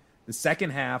game. The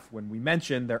second half, when we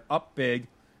mentioned they're up big,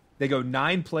 they go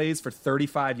 9 plays for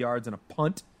 35 yards and a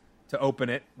punt to open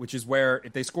it, which is where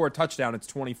if they score a touchdown, it's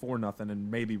 24-0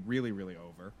 and maybe really, really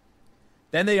over.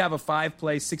 Then they have a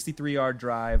 5-play, 63-yard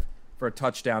drive for a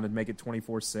touchdown and make it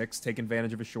 24-6, take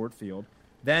advantage of a short field.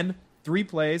 Then 3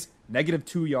 plays,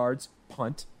 -2 yards,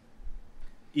 punt.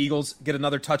 Eagles get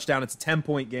another touchdown. It's a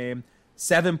 10-point game.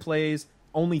 7 plays,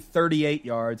 only 38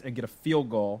 yards, and get a field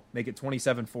goal, make it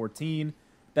 27-14.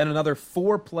 Then another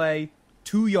 4-play,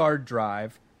 2-yard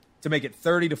drive to make it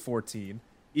 30-14.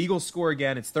 Eagles score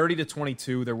again. It's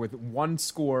 30-22. They're with one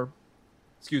score,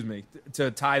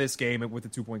 to tie this game with a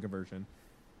 2-point conversion.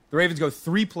 The Ravens go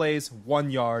 3 plays,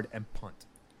 1 yard, and punt.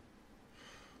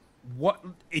 What?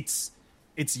 It's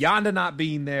Yanda not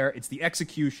being there. It's the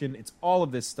execution. It's all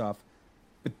of this stuff.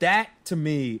 But that, to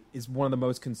me, is one of the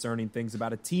most concerning things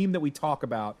about a team that we talk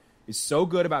about is so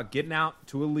good about getting out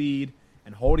to a lead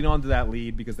and holding on to that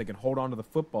lead because they can hold on to the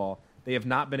football. They have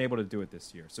not been able to do it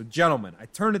this year. So, gentlemen, I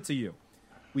turn it to you.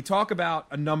 We talk about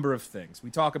a number of things. We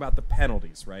talk about the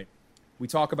penalties, right? We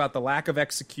talk about the lack of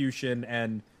execution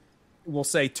and, we'll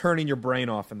say, turning your brain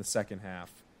off in the second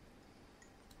half.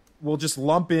 We'll just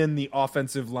lump in the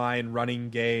offensive line,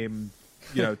 running game,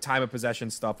 time of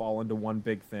possession stuff all into one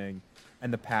big thing,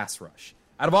 and the pass rush.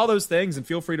 Out of all those things, and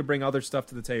feel free to bring other stuff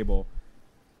to the table,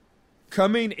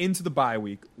 coming into the bye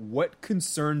week, what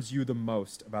concerns you the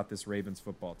most about this Ravens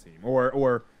football team?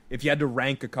 Or if you had to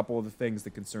rank a couple of the things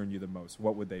that concern you the most,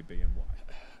 what would they be and why?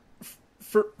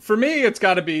 For me, it's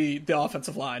got to be the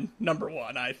offensive line, number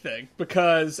one, I think.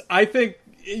 Because I think,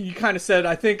 you kind of said,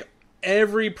 I think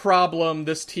every problem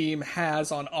this team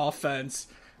has on offense,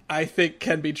 I think,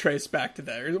 can be traced back to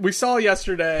there. We saw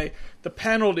yesterday the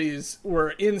penalties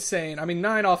were insane. I mean,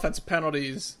 9 offensive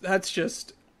penalties, that's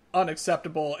just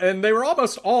unacceptable. And they were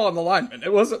almost all on the linemen.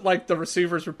 It wasn't like the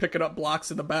receivers were picking up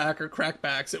blocks in the back or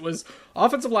crackbacks. It was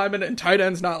offensive linemen and tight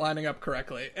ends not lining up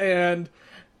correctly. And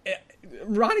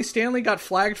Ronnie Stanley got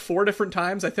flagged 4 different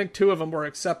times. I think 2 of them were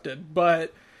accepted.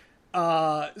 But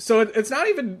so it's not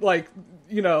even like,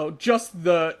 just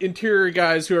the interior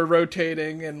guys who are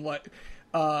rotating and like,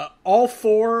 all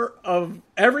 4 of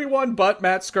everyone but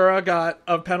Matt Skura got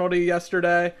a penalty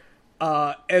yesterday,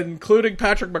 including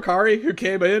Patrick McCarry, who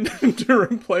came in to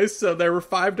replace. So there were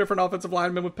 5 different offensive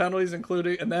linemen with penalties,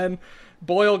 and then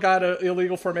Boyle got an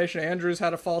illegal formation. Andrews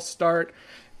had a false start.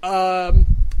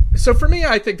 So for me,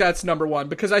 I think that's number one,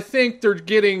 because I think they're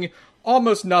getting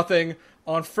almost nothing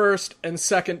on first and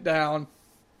second down,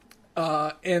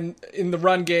 in the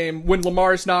run game when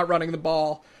Lamar's not running the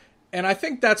ball. And I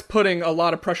think that's putting a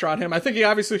lot of pressure on him. I think he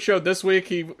obviously showed this week,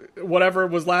 whatever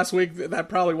was last week, that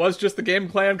probably was just the game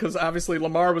plan, because obviously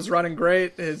Lamar was running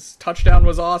great. His touchdown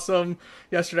was awesome.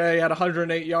 Yesterday he had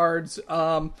 108 yards.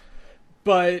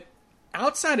 But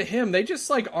outside of him, they just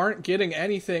aren't getting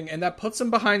anything, and that puts them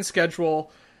behind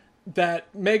schedule. That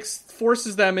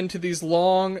forces them into these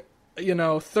long,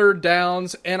 third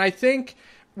downs. And I think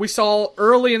we saw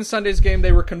early in Sunday's game,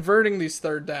 they were converting these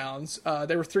third downs.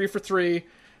 They were 3 for 3.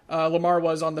 Lamar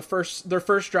was on their first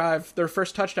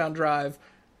touchdown drive.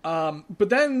 But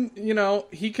then,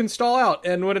 he can stall out,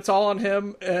 and when it's all on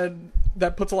him, and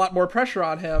that puts a lot more pressure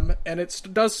on him, and it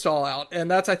does stall out. And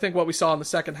that's, I think, what we saw in the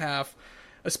second half,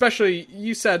 especially,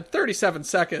 you said 37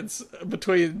 seconds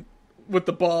with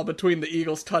the ball between the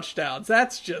Eagles' touchdowns.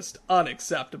 That's just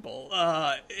unacceptable.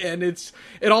 And it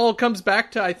all comes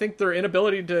back to, I think, their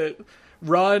inability to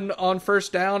run on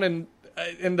first down, and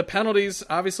the penalties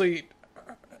obviously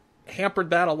hampered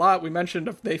that a lot. We mentioned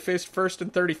if they faced first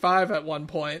and 35 at one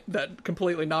point, that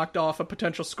completely knocked off a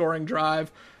potential scoring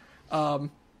drive. And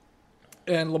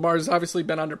Lamar's obviously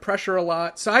been under pressure a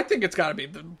lot. So I think it's got to be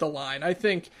the line. I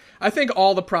think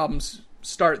all the problems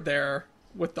start there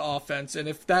with the offense, and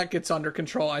if that gets under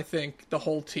control, I think the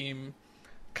whole team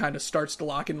kind of starts to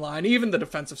lock in line, even the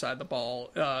defensive side of the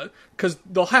ball, because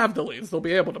they'll have the leads. They'll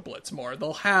be able to blitz more.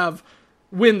 They'll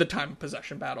win the time of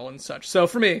possession battle and such. So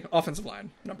for me, offensive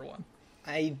line, number one.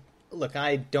 I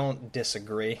don't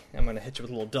disagree. I'm going to hit you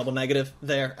with a little double negative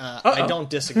there. I don't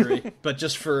disagree, but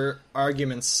just for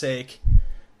argument's sake,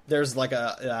 there's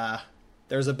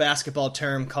there's a basketball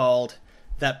term called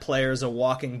that player's a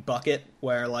walking bucket,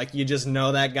 where you just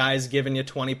know that guy's giving you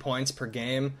 20 points per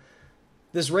game.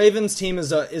 This Ravens team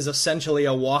is essentially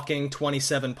a walking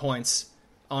 27 points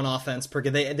on offense per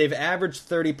game. They've averaged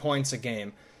 30 points a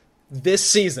game this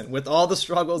season with all the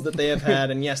struggles that they have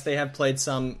had, and yes, they have played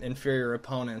some inferior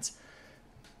opponents.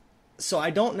 So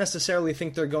I don't necessarily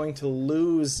think they're going to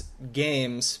lose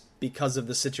games because of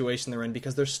the situation they're in,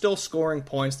 because they're still scoring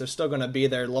points. They're still going to be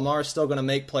there. Lamar's still going to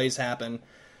make plays happen.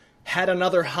 Had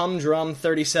another humdrum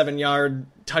 37-yard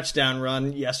touchdown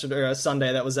run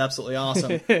Sunday. That was absolutely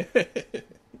awesome.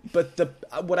 But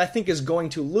what I think is going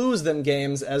to lose them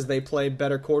games as they play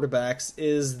better quarterbacks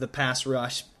is the pass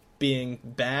rush being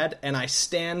bad. And I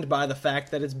stand by the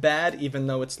fact that it's bad, even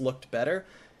though it's looked better.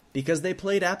 because they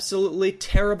played absolutely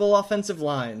terrible offensive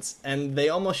lines, and they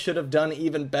almost should have done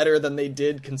even better than they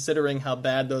did considering how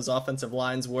bad those offensive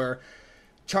lines were.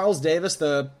 Charles Davis,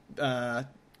 one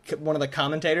of the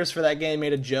commentators for that game,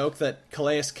 made a joke that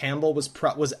Calais Campbell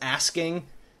was asking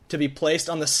to be placed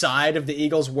on the side of the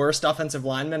Eagles' worst offensive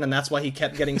lineman, and that's why he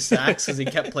kept getting sacks, because he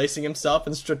kept placing himself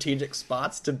in strategic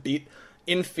spots to beat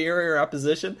inferior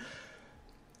opposition.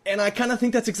 And I kind of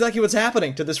think that's exactly what's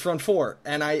happening to this front four.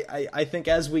 And I think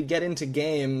as we get into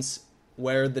games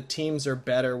where the teams are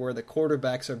better, where the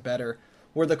quarterbacks are better,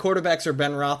 where the quarterbacks are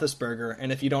Ben Roethlisberger,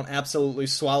 and if you don't absolutely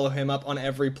swallow him up on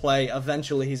every play,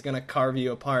 eventually he's going to carve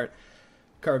you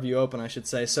open, I should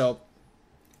say. So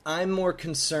I'm more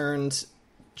concerned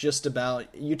just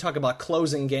about, you talk about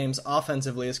closing games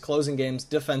offensively as closing games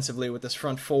defensively with this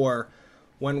front four.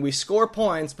 When we score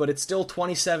points, but it's still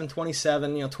 27-27,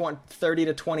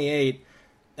 30-28,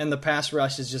 and the pass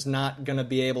rush is just not going to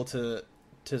be able to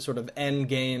sort of end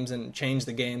games and change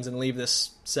the games and leave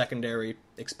this secondary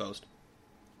exposed.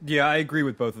 Yeah, I agree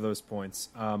with both of those points.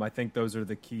 I think those are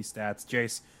the key stats.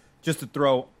 Jace, just to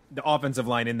throw the offensive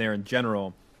line in there in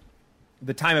general,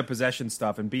 the time of possession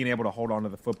stuff and being able to hold on to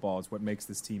the football is what makes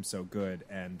this team so good.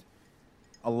 And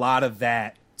a lot of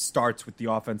that starts with the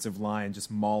offensive line just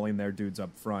mauling their dudes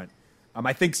up front.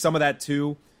 I think some of that,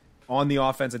 too, on the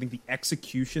offense, I think the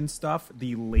execution stuff,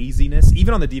 the laziness,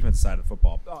 even on the defense side of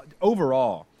football,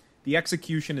 overall, the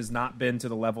execution has not been to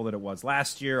the level that it was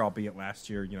last year, albeit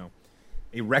last year,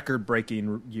 a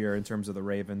record-breaking year in terms of the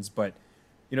Ravens. But,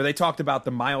 they talked about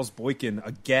the Miles Boykin,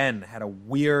 again, had a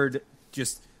weird,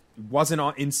 just wasn't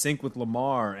in sync with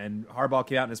Lamar, and Harbaugh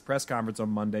came out in his press conference on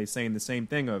Monday saying the same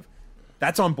thing of,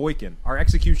 that's on Boykin. Our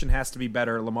execution has to be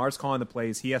better. Lamar's calling the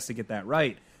plays. He has to get that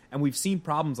right. And we've seen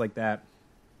problems like that,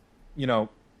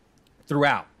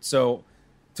 throughout. So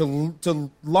to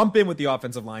lump in with the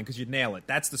offensive line, because you nail it,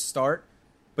 that's the start.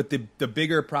 But the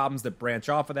bigger problems that branch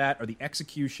off of that are the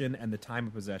execution and the time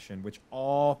of possession, which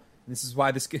this is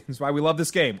why we love this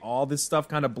game. All this stuff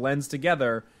kind of blends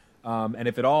together. And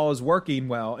if it all is working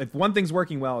well, if one thing's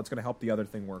working well, it's going to help the other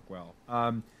thing work well.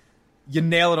 You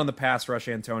nail it on the pass rush,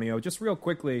 Antonio. Just real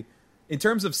quickly, in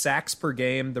terms of sacks per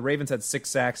game, the Ravens had 6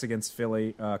 sacks against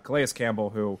Philly. Calais Campbell,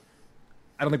 who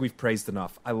I don't think we've praised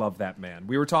enough. I love that man.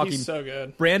 We were talking He's so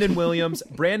good. Brandon Williams,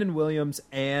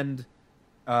 and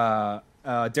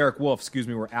Derek Wolfe,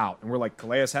 were out. And we're like,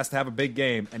 Calais has to have a big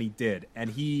game, and he did. And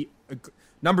he,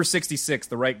 number 66,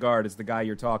 the right guard, is the guy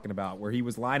you're talking about, where he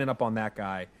was lining up on that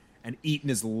guy and eating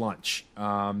his lunch.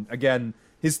 Again,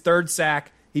 his third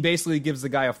sack, he basically gives the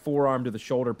guy a forearm to the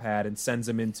shoulder pad and sends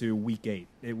him into week 8.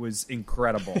 It was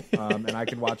incredible, and I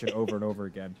could watch it over and over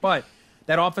again. But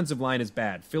that offensive line is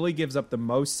bad. Philly gives up the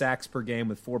most sacks per game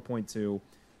with 4.2.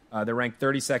 They're ranked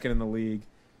 32nd in the league,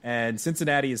 and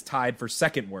Cincinnati is tied for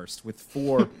second worst with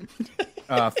 4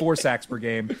 sacks per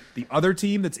game. The other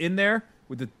team that's in there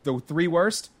with the 3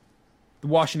 worst, the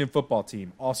Washington football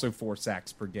team, also 4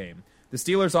 sacks per game. The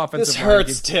Steelers' offensive line...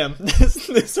 This hurts, Tim.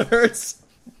 This hurts.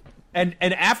 And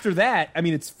after that, I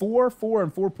mean, it's 4, 4,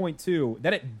 and 4.2.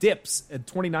 Then it dips. At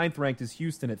 29th ranked is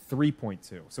Houston at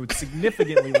 3.2. So it's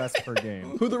significantly less per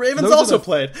game. Who the Ravens also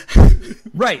played.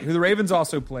 Right, who the Ravens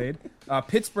also played.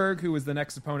 Pittsburgh, who is the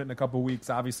next opponent in a couple weeks,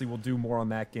 obviously we'll do more on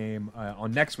that game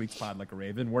on next week's Pod Like a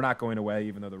Raven. We're not going away,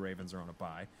 even though the Ravens are on a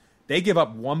bye. They give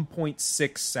up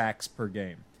 1.6 sacks per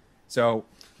game. So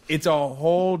it's a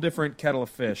whole different kettle of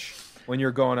fish when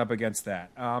you're going up against that.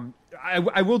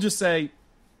 I will just say,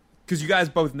 because you guys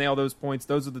both nail those points,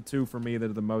 those are the 2 for me that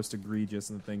are the most egregious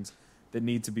and the things that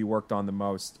need to be worked on the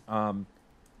most. I'm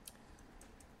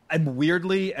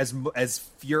weirdly, as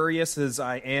furious as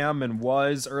I am and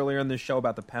was earlier in this show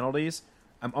about the penalties,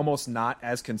 I'm almost not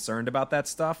as concerned about that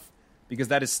stuff, because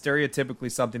that is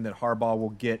stereotypically something that Harbaugh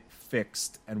will get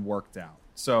fixed and worked out.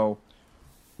 So...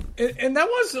 And that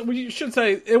was, we should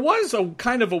say, it was a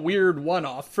kind of a weird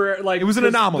one-off for like. It was an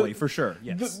anomaly for sure.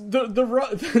 Yes,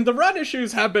 the run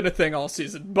issues have been a thing all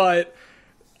season, but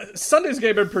Sunday's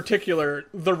game in particular,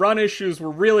 the run issues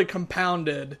were really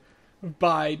compounded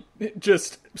by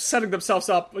just setting themselves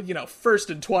up. 1st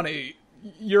and 20,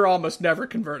 you're almost never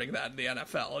converting that in the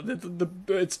NFL.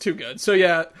 It's too good. So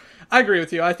yeah, I agree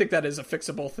with you. I think that is a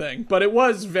fixable thing, but it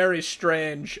was very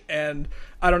strange, and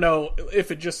I don't know if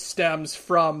it just stems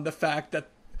from the fact that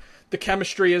the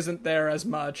chemistry isn't there as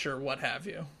much or what have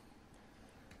you.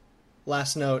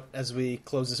 Last note as we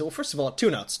close this. Well, first of all,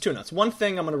 2 notes. One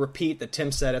thing I'm going to repeat that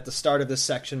Tim said at the start of this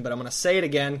section, but I'm going to say it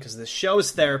again because this show is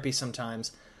therapy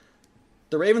sometimes.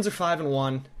 The Ravens are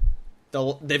 5-1.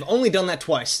 They've only done that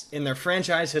twice in their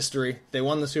franchise history. They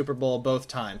won the Super Bowl both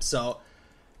times. So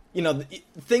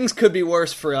things could be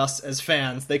worse for us as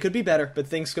fans. They could be better, but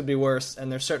things could be worse,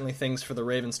 and there's certainly things for the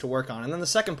Ravens to work on. And then the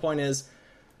second point is,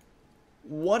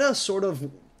 what a sort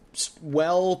of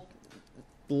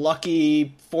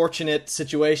lucky, fortunate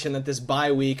situation that this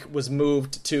bye week was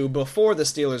moved to before the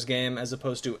Steelers game as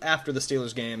opposed to after the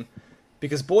Steelers game.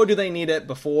 Because boy, do they need it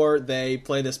before they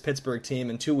play this Pittsburgh team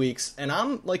in 2 weeks. And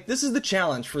I'm like, this is the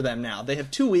challenge for them now. They have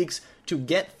 2 weeks to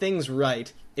get things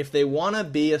right if they want to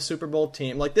be a Super Bowl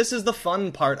team. Like, this is the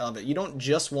fun part of it. You don't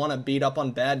just want to beat up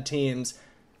on bad teams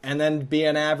and then be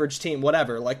an average team,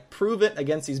 whatever. Like, prove it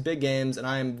against these big games, and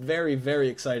I am very, very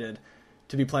excited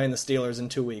to be playing the Steelers in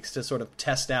 2 weeks to sort of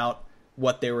test out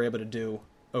what they were able to do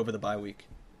over the bye week.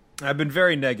 I've been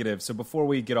very negative, so before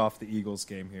we get off the Eagles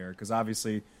game here, because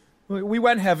obviously we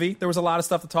went heavy. There was a lot of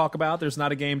stuff to talk about. There's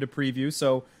not a game to preview,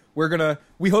 so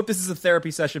we hope this is a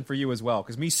therapy session for you as well,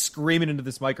 because me screaming into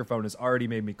this microphone has already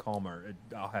made me calmer,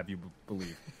 I'll have you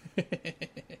believe.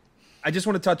 I just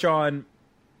want to touch on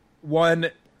one.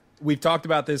 We've talked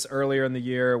about this earlier in the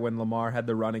year when Lamar had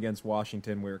the run against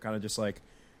Washington. We were kind of just like,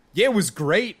 yeah, it was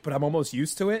great, but I'm almost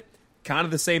used to it. Kind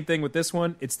of the same thing with this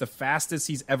one. It's the fastest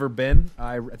he's ever been.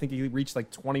 I think he reached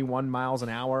like 21 miles an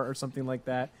hour or something like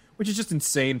that, which is just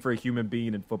insane for a human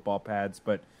being in football pads,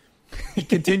 but he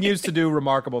continues to do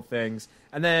remarkable things.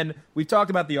 And then we talked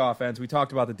about the offense. We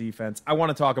talked about the defense. I want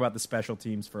to talk about the special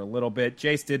teams for a little bit.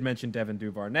 Jace did mention Devin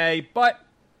Duvernay, but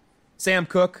Sam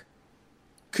Cook,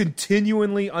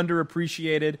 continually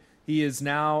underappreciated. He is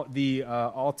now the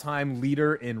all-time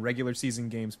leader in regular season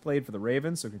games played for the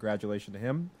Ravens, so congratulations to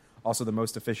him. Also the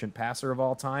most efficient passer of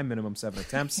all time, minimum 7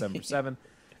 attempts, 7 for 7.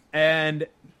 And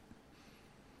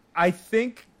I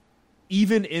think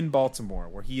even in Baltimore,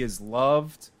 where he is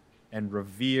loved and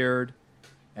revered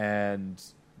and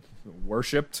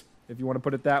worshipped, if you want to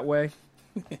put it that way,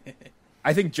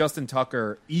 I think Justin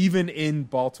Tucker, even in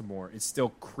Baltimore, is still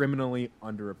criminally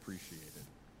underappreciated.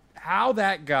 How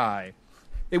that guy...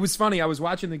 It was funny, I was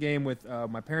watching the game with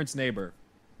my parents' neighbor,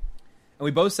 and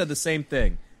we both said the same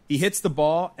thing. He hits the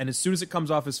ball, and as soon as it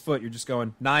comes off his foot, you're just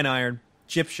going, 9-iron,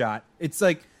 chip shot. It's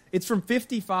like, it's from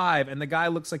 55, and the guy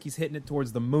looks like he's hitting it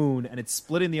towards the moon, and it's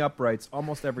splitting the uprights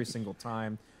almost every single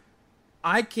time.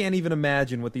 I can't even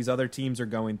imagine what these other teams are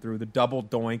going through, the double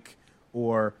doink,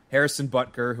 or Harrison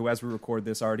Butker, who, as we record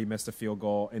this, already missed a field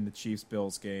goal in the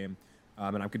Chiefs-Bills game.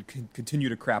 And I could continue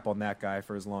to crap on that guy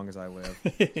for as long as I live.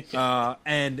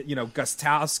 And,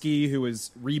 Gostowski, who is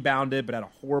rebounded but had a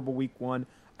horrible week 1.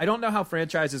 I don't know how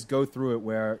franchises go through it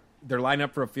where they're lining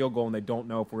up for a field goal and they don't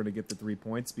know if we're going to get the 3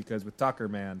 points, because with Tucker,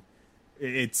 man,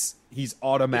 he's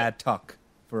auto-mad Tuck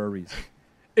for a reason.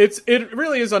 It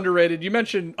really is underrated. You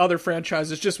mentioned other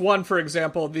franchises. Just one, for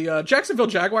example, the Jacksonville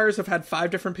Jaguars have had 5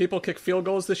 different people kick field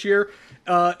goals this year,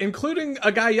 including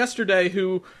a guy yesterday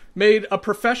who made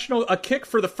a kick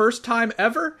for the first time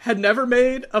ever, had never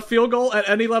made a field goal at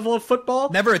any level of football.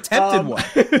 Never attempted one.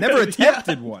 Never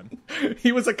attempted one.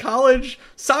 He was a college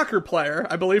soccer player,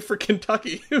 I believe, for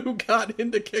Kentucky, who got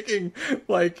into kicking,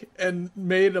 and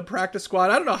made a practice squad.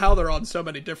 I don't know how they're on so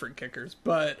many different kickers,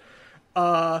 but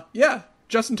yeah.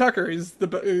 Justin Tucker, he's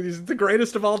the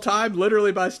greatest of all time,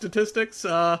 literally by statistics,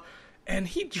 and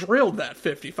he drilled that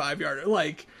 55-yarder.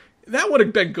 That would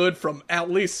have been good from at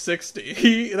least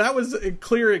 60. That was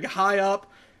clearing high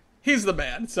up. He's the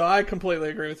man, so I completely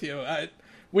agree with you.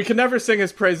 We can never sing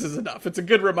his praises enough. It's a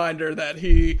good reminder that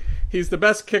he's the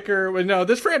best kicker. Well, no,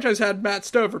 this franchise had Matt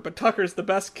Stover, but Tucker's the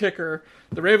best kicker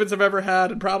the Ravens have ever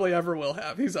had and probably ever will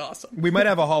have. He's awesome. We might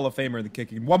have a Hall of Famer in the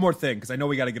kicking. One more thing, because I know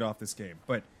we got to get off this game,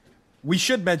 but we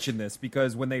should mention this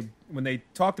because when they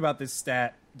talked about this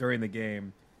stat during the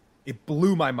game, it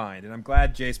blew my mind, and I'm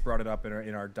glad Jace brought it up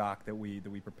in our doc that we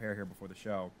prepare here before the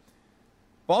show.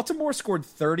 Baltimore scored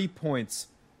 30 points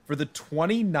for the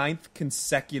 29th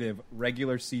consecutive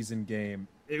regular season game.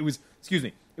 It was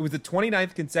the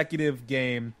 29th consecutive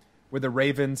game where the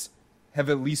Ravens have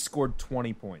at least scored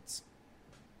 20 points.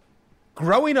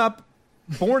 Growing up,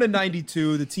 born in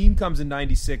 92, the team comes in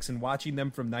 96, and watching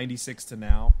them from 96 to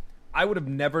now, I would have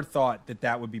never thought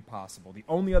that would be possible. The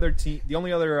only other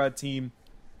team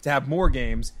to have more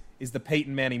games is the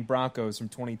Peyton Manning Broncos from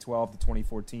 2012 to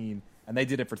 2014, and they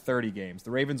did it for 30 games.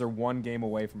 The Ravens are 1 game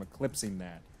away from eclipsing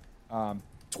that.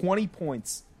 20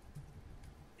 points,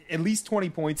 at least 20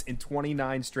 points in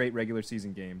 29 straight regular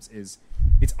season games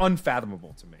it's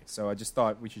unfathomable to me. So I just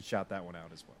thought we should shout that one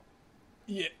out as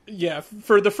well. Yeah.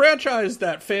 For the franchise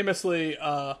that famously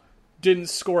didn't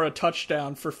score a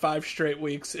touchdown for 5 straight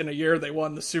weeks in a year they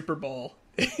won the Super Bowl,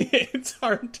 it's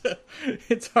hard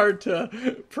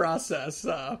to process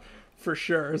for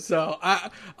sure. So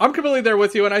I'm completely there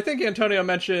with you, and I think Antonio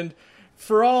mentioned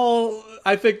for all,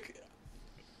 I think,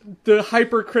 the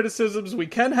hyper criticisms we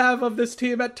can have of this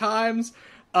team at times,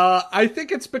 I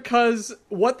think it's because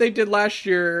what they did last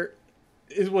year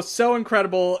was so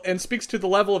incredible and speaks to the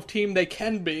level of team they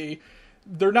can be.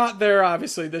 They're not there,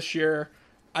 obviously, this year.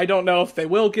 I don't know if they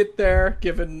will get there,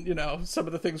 given, some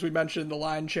of the things we mentioned, the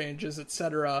line changes,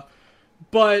 etc.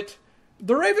 But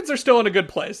the Ravens are still in a good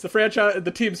place.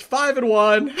 The team's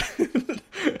 5-1.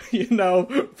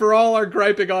 For all our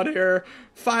griping on here,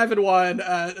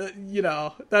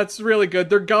 5-1. That's really good.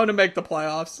 They're going to make the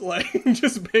playoffs,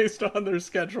 just based on their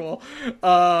schedule.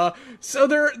 So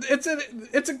it's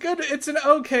an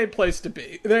okay place to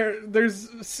be.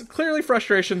 There's clearly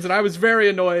frustrations, and I was very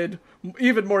annoyed,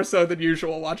 even more so than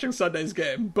usual, watching Sunday's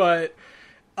game. But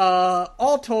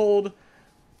all told,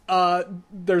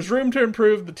 there's room to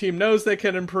improve. The team knows they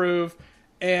can improve,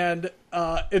 and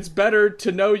it's better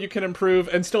to know you can improve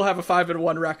and still have a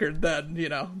 5-1 record than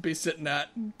be sitting at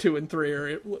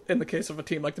 2-3, or in the case of a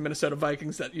team like the Minnesota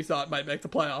Vikings that you thought might make the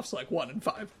playoffs,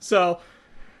 1-5. So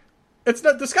it's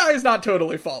not, the sky is not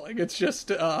totally falling. It's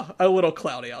just a little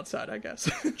cloudy outside, I guess.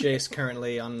 Jace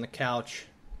currently on the couch,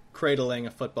 cradling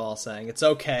a football, saying, "It's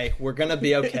okay. We're going to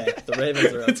be okay. The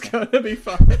Ravens are okay. It's going to be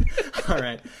fine." All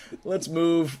right. Let's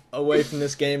move away from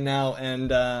this game now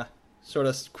and sort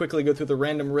of quickly go through the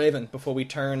random Raven before we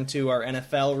turn to our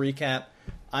NFL recap.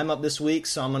 I'm up this week,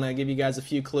 so I'm going to give you guys a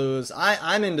few clues.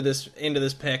 I'm into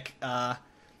this pick.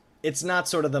 It's not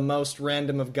sort of the most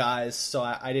random of guys, so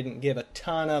I didn't give a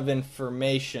ton of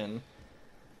information.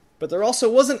 But there also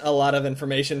wasn't a lot of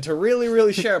information to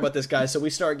really share about this guy, so we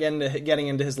start getting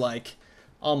into his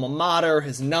alma mater,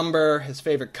 his number, his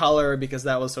favorite color, because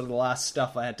that was sort of the last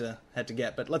stuff I had to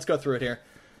get. But let's go through it here.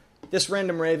 This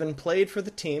random Raven played for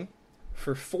the team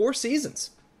for 4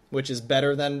 seasons, which is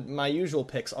better than my usual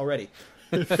picks already.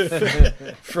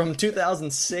 From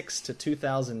 2006 to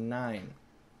 2009.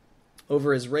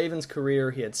 Over his Ravens career,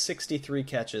 he had 63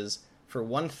 catches for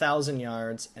 1,000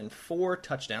 yards and 4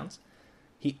 touchdowns.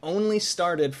 He only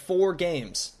started 4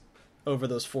 games over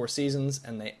those 4 seasons,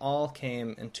 and they all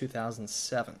came in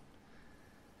 2007.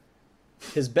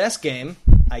 His best game,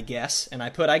 I guess, and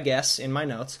I put "I guess" in my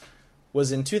notes,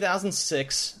 was in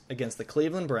 2006 against the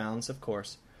Cleveland Browns, of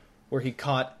course, where he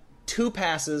caught 2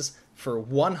 passes for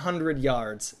 100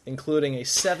 yards, including a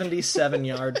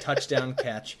 77-yard touchdown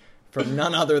catch from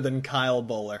none other than Kyle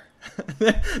Bowler.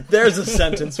 There's a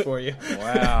sentence for you.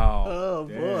 Wow. Oh,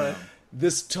 damn. boy.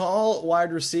 This tall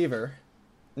wide receiver,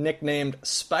 nicknamed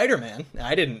Spider-Man,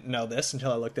 I didn't know this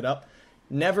until I looked it up,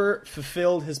 never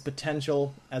fulfilled his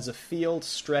potential as a field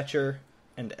stretcher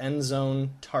and end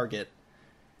zone target.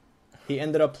 He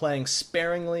ended up playing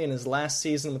sparingly in his last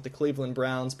season with the Cleveland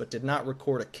Browns, but did not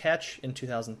record a catch in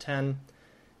 2010.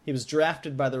 He was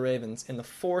drafted by the Ravens in the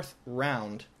 4th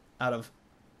round out of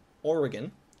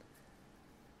Oregon,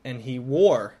 and he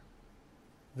wore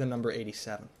the number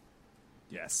 87.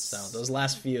 Yes. So those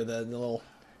last few, the little,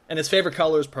 and his favorite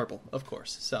color is purple, of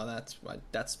course. So that's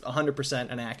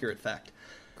 100% an accurate fact.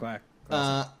 Quack.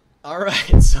 All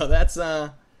right, so that's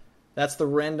the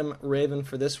random Raven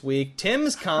for this week.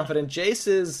 Tim's confident. Jace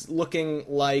is looking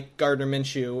like Gardner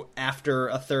Minshew after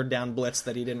a 3rd down blitz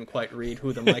that he didn't quite read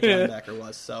who the Mike linebacker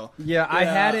was. So yeah, I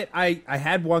had it. I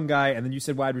had one guy, and then you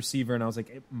said wide receiver, and I was like,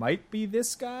 it might be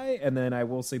this guy. And then I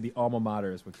will say the alma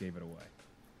mater is what gave it away.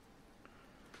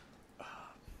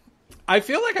 I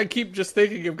feel like I keep just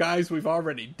thinking of guys we've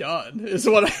already done, is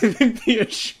what I think the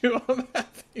issue I'm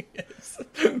having is.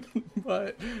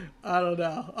 But I don't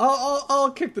know.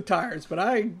 I'll kick the tires, but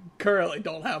I currently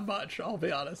don't have much, I'll be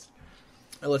honest.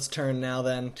 Let's turn now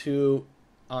then to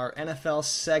our NFL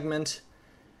segment.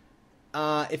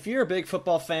 If you're a big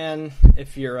football fan,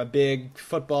 if you're a big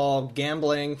football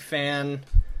gambling fan,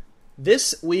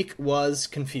 this week was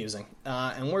confusing.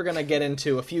 And we're going to get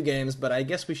into a few games, but I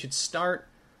guess we should start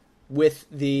with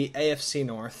the AFC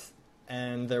North,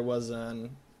 and there was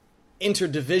an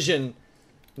interdivision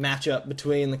matchup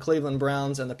between the Cleveland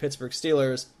Browns and the Pittsburgh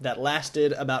Steelers that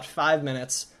lasted about 5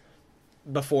 minutes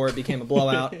before it became a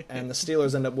blowout, and the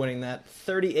Steelers ended up winning that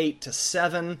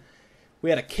 38-7. We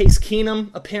had a Case Keenum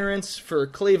appearance for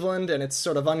Cleveland, and it's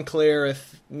sort of unclear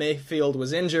if Mayfield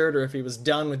was injured or if he was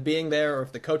done with being there or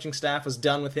if the coaching staff was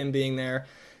done with him being there,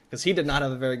 because he did not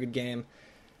have a very good game.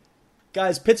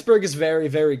 Guys, Pittsburgh is very,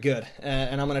 very good,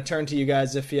 and I'm going to turn to you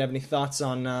guys if you have any thoughts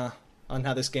on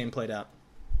how this game played out.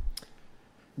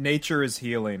 Nature is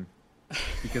healing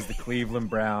because the Cleveland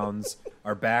Browns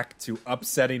are back to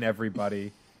upsetting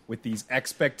everybody with these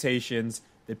expectations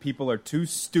that people are too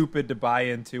stupid to buy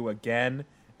into again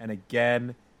and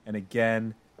again and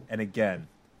again and again.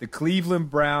 The Cleveland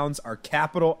Browns are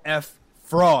capital F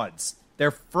frauds. They're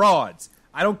frauds.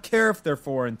 I don't care if they're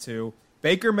 4-2.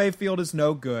 Baker Mayfield is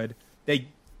no good. They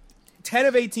 10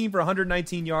 of 18 for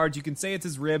 119 yards. You can say it's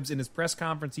his ribs. In his press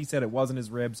conference, he said it wasn't his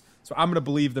ribs. So I'm going to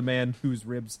believe the man whose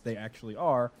ribs they actually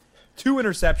are. 2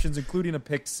 interceptions, including a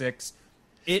pick 6.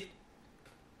 It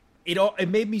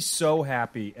made me so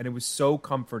happy, and it was so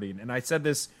comforting. And I said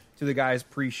this to the guys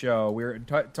pre-show. We were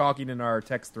talking in our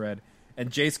text thread,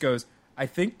 and Jace goes, I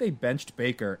think they benched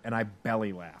Baker, and I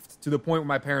belly laughed. To the point where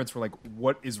my parents were like,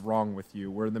 what is wrong with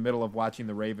you? We're in the middle of watching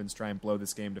the Ravens try and blow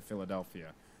this game to Philadelphia.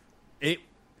 You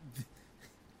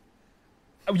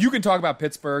can talk about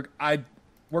Pittsburgh.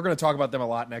 We're going to talk about them a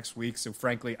lot next week, so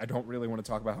frankly, I don't really want to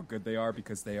talk about how good they are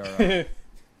because they are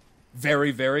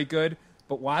very, very good.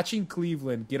 But watching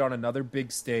Cleveland get on another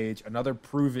big stage, another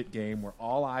prove-it game where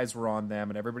all eyes were on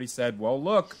them and everybody said, well,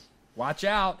 look, watch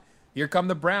out. Here come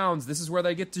the Browns. This is where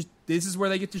they get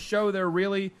to show they're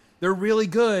really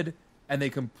good, and they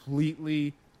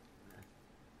completely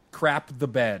crapped the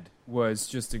bed. Was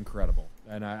just incredible,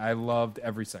 and I loved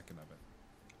every second of it.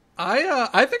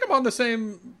 I think I'm on the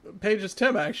same page as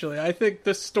Tim, actually. I think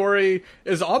this story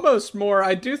is almost more...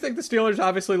 I do think the Steelers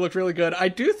obviously looked really good. I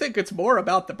do think it's more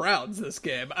about the Browns this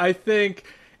game. I think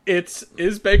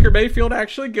is Baker Mayfield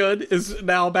actually good? Is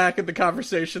now back in the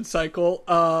conversation cycle.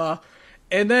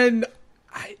 And then,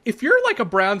 if you're like a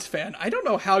Browns fan, I don't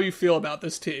know how you feel about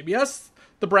this team. Yes,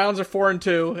 the Browns are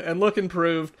 4-2 and look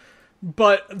improved,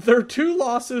 but their 2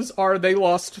 losses are they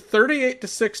lost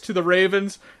 38-6 to the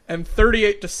Ravens and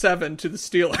 38-7 to the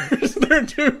Steelers. Their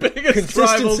 2 biggest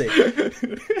rivals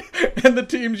and the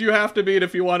teams you have to beat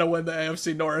if you want to win the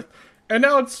AFC North. And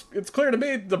now it's clear to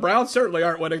me the Browns certainly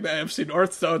aren't winning the AFC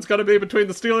North, so it's going to be between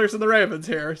the Steelers and the Ravens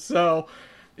here. So,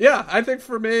 yeah, I think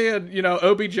for me, and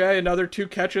OBJ, another 2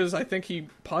 catches. I think he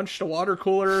punched a water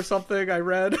cooler or something, I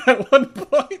read at one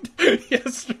point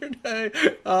yesterday.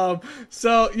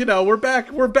 So, we're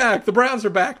back. The Browns are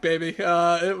back, baby.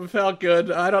 It felt good.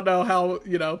 I don't know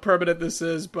how, permanent this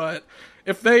is, but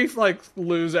if they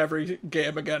lose every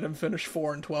game again and finish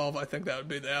 4-12, I think that would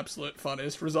be the absolute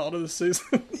funniest result of the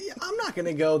season. I'm not going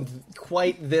to go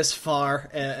quite this far,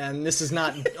 and this is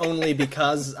not only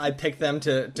because I picked them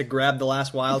to grab the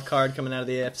last wild card coming out of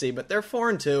the AFC, but they're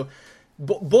 4-2.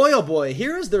 Boy, oh boy,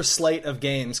 here is their slate of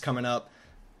games coming up.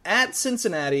 At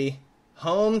Cincinnati,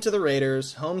 home to the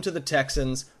Raiders, home to the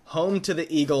Texans, home to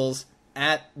the Eagles,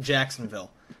 at Jacksonville.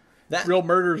 Real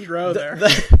murder's row there.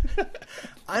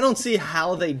 I don't see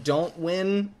how they don't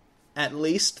win at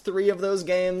least 3 of those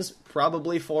games,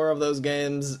 probably 4 of those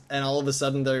games, and all of a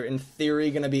sudden they're in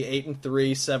theory going to be 8-3,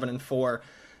 7-4,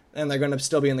 and they're going to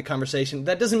still be in the conversation.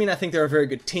 That doesn't mean I think they're a very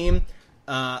good team.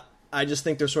 I just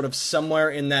think they're sort of somewhere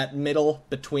in that middle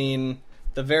between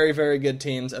the very, very good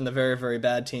teams and the very, very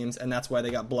bad teams, and that's why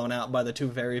they got blown out by the 2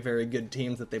 very, very good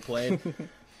teams that they played.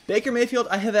 Baker Mayfield,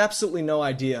 I have absolutely no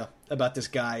idea about this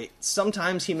guy.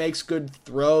 Sometimes he makes good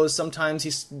throws. Sometimes he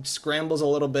scrambles a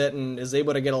little bit and is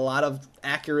able to get a lot of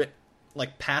accurate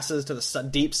passes to the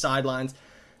deep sidelines.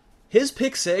 His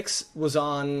pick 6 was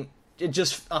on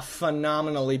just a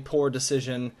phenomenally poor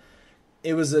decision.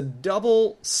 It was a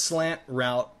double slant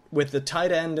route with the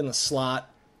tight end in the slot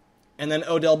and then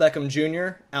Odell Beckham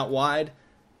Jr. out wide.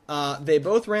 They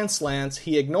both ran slants.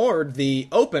 He ignored the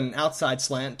open outside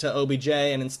slant to OBJ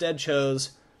and instead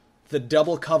chose the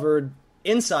double-covered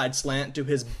inside slant to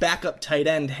his backup tight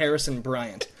end, Harrison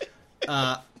Bryant.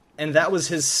 And that was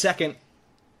his second.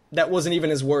 That wasn't even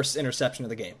his worst interception of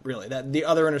the game, really. The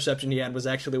other interception he had was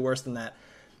actually worse than that.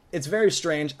 It's very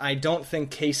strange. I don't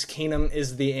think Case Keenum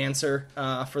is the answer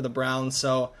for the Browns,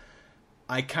 so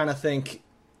I kind of think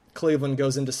Cleveland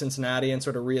goes into Cincinnati and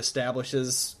sort of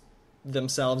reestablishes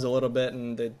themselves a little bit,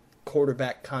 and the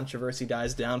quarterback controversy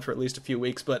dies down for at least a few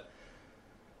weeks. But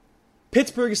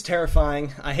Pittsburgh is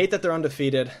terrifying. I hate that they're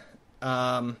undefeated.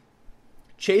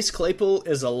 Chase Claypool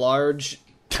is a large,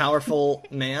 powerful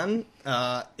man.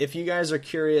 If you guys are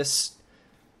curious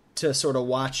to sort of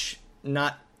watch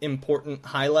not important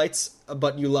highlights,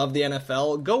 but you love the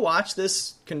NFL, go watch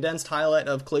this condensed highlight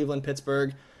of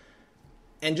Cleveland-Pittsburgh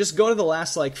and just go to the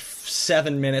last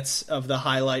 7 minutes of the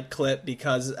highlight clip,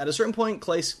 because at a certain point,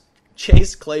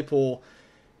 Chase Claypool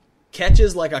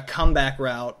catches a comeback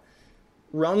route,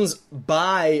 runs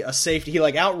by a safety. He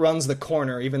outruns the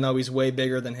corner, even though he's way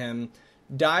bigger than him,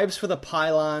 dives for the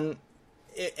pylon,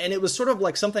 and it was sort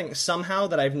of something somehow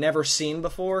that I've never seen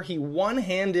before. He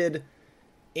one-handed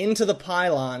into the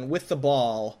pylon with the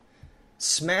ball,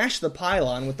 smashed the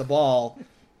pylon with the ball,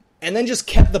 and then just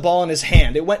kept the ball in his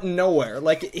hand. It went nowhere.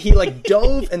 He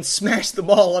dove and smashed the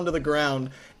ball onto the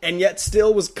ground, and yet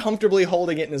still was comfortably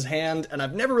holding it in his hand, and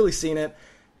I've never really seen it.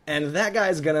 And that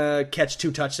guy's going to catch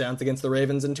 2 touchdowns against the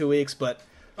Ravens in 2 weeks, but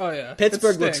oh yeah,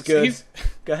 Pittsburgh looks good.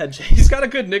 Go ahead, Chase. He's got a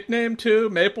good nickname, too.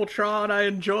 Mapletron, I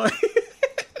enjoy.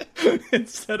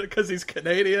 Instead of because he's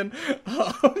Canadian.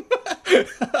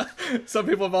 Some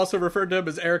people have also referred to him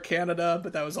as Air Canada,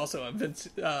 but that was also a Vince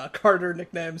Carter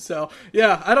nickname. So,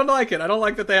 yeah, I don't like it. I don't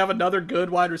like that they have another good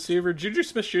wide receiver. Juju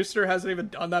Smith-Schuster hasn't even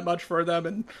done that much for them,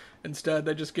 and instead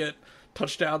they just get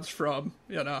touchdowns from,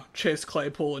 Chase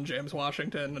Claypool and James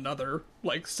Washington, another,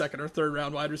 second or third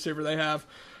round wide receiver they have.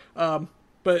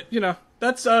 But,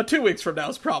 that's 2 weeks from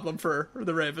now's problem for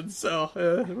the Ravens, so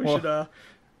we should...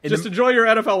 Just enjoy your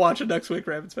NFL watching next week,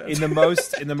 Ravens fans.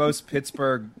 In the most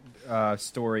Pittsburgh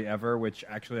story ever, which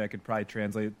actually I could probably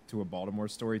translate to a Baltimore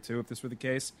story too, if this were the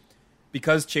case,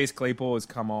 because Chase Claypool has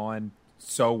come on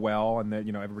so well, and that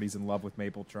everybody's in love with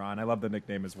Mapletron. I love the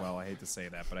nickname as well. I hate to say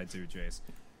that, but I do, Chase.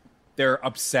 They're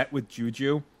upset with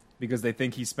Juju because they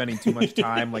think he's spending too much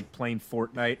time playing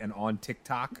Fortnite and on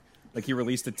TikTok. He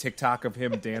released a TikTok of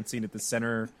him dancing at the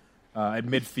center at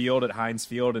midfield at Heinz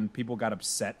Field, and people got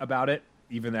upset about it,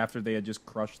 even after they had just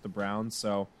crushed the Browns.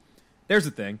 So there's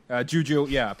the thing. Juju,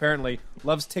 apparently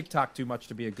loves TikTok too much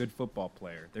to be a good football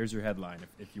player. There's your headline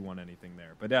if you want anything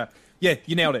there. But,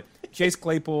 you nailed it. Chase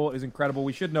Claypool is incredible.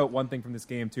 We should note one thing from this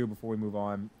game, too, before we move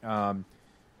on.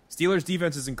 Steelers'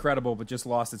 defense is incredible, but just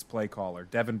lost its play caller.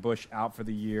 Devin Bush out for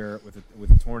the year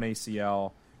with a torn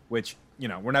ACL, which,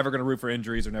 we're never going to root for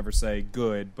injuries or never say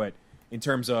good, but in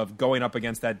terms of going up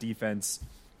against that defense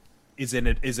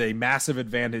is a massive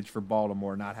advantage for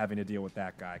Baltimore not having to deal with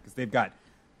that guy, because they've got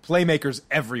playmakers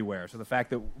everywhere. So the fact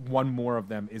that one more of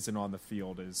them isn't on the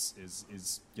field is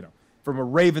from a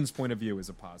Ravens point of view, is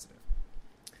a positive.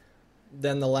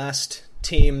 Then the last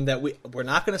team that we're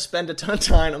not going to spend a ton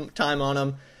of time on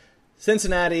them,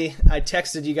 Cincinnati. I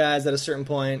texted you guys at a certain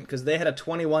point because they had a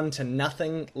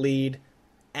 21-0 lead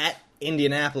at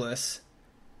Indianapolis,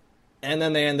 and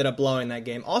then they ended up blowing that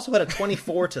game. Also had a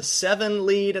 24-7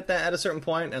 lead at a certain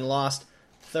point and lost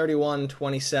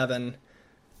 31-27.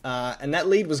 And that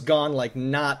lead was gone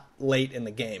not late in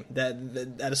the game.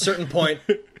 That at a certain point,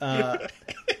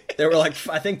 they were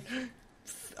I think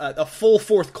a full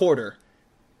fourth quarter,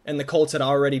 and the Colts had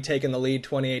already taken the lead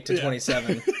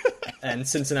 28-27, and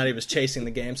Cincinnati was chasing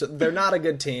the game. So they're not a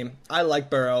good team. I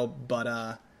like Burrow,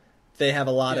 but they have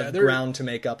a lot of ground to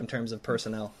make up in terms of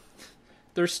personnel.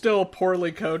 They're still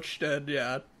poorly coached and,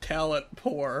 talent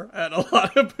poor at a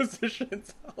lot of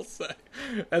positions, I'll say.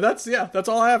 And that's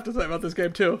all I have to say about this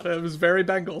game, too. It was very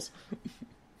Bengals.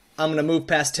 I'm going to move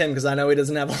past Tim because I know he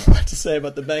doesn't have a lot to say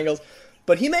about the Bengals,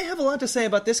 but he may have a lot to say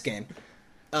about this game.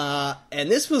 And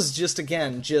this was just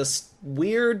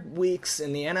weird weeks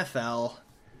in the NFL,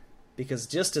 because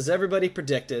just as everybody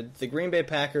predicted, the Green Bay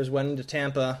Packers went into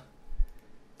Tampa,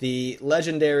 the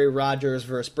legendary Rodgers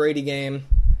versus Brady game.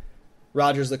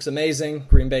 Rodgers looks amazing.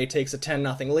 Green Bay takes a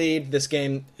 10-0 lead. This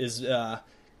game is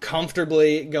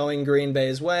comfortably going Green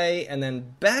Bay's way. And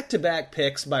then back-to-back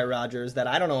picks by Rodgers that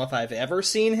I don't know if I've ever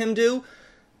seen him do.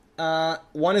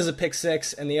 One is a pick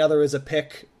 6, and the other is a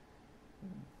pick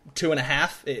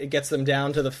 2.5. It gets them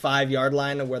down to the 5-yard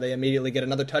line where they immediately get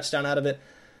another touchdown out of it.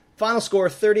 Final score,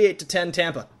 38-10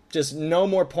 Tampa. Just no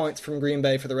more points from Green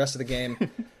Bay for the rest of the game.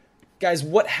 Guys,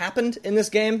 what happened in this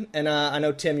game? And I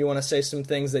know, Tim, you want to say some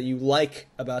things that you like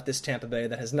about this Tampa Bay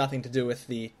that has nothing to do with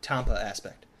the Tampa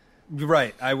aspect.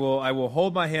 Right. I will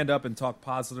hold my hand up and talk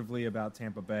positively about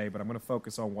Tampa Bay, but I'm going to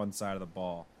focus on one side of the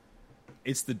ball.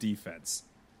 It's the defense.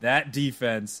 That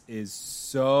defense is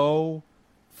so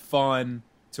fun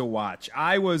to watch.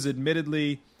 I was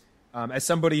admittedly, as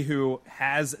somebody who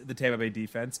has the Tampa Bay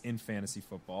defense in fantasy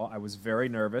football, I was very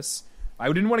nervous. I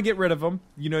didn't want to get rid of them.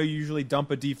 You usually dump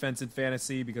a defense in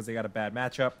fantasy because they got a bad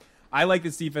matchup. I like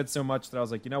this defense so much that I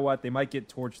was like, you know what? They might get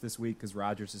torched this week because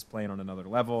Rodgers is playing on another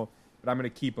level, but I'm going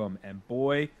to keep them. And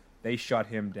boy, they shut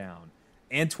him down.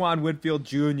 Antoine Winfield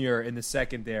Jr. in the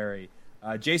secondary.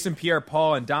 Jason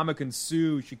Pierre-Paul and Ndamukong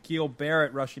Suh, Shaquille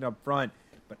Barrett rushing up front.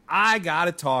 But I got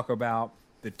to talk about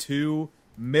the two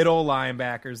middle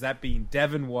linebackers, that being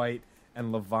Devin White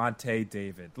and Lavonte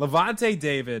David. Lavonte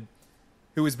David,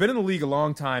 who has been in the league a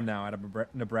long time now out of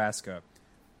Nebraska,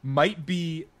 might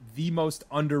be the most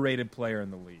underrated player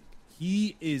in the league.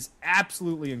 He is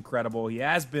absolutely incredible. He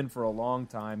has been for a long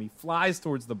time. He flies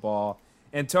towards the ball.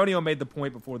 Antonio made the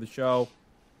point before the show.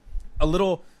 A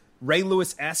little Ray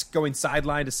Lewis-esque going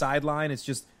sideline to sideline. It's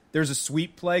just there's a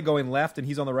sweep play going left, and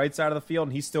he's on the right side of the field,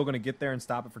 and he's still going to get there and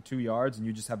stop it for 2 yards, and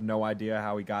you just have no idea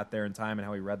how he got there in time and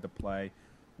how he read the play.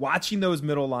 Watching those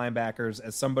middle linebackers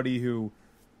as somebody who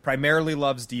primarily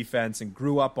loves defense and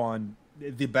grew up on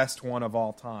the best one of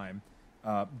all time,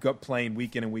 playing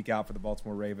week in and week out for the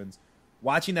Baltimore Ravens.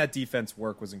 Watching that defense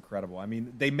work was incredible. I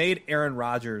mean, they made Aaron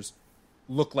Rodgers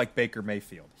look like Baker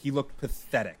Mayfield. He looked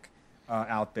pathetic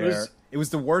out there. It was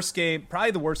the worst game,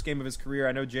 probably the worst game of his career.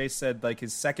 I know Jay said like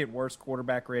his second worst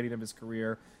quarterback rating of his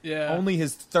career. Yeah. Only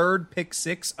his third pick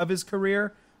six of his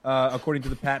career, according to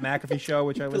the Pat McAfee show,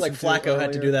 which I listened to. I feel like Flacco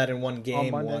had to earlier. do that in one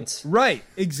game once. Right,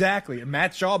 exactly. And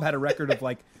Matt Schaub had a record of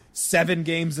like 7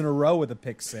 games in a row with a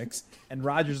pick six, and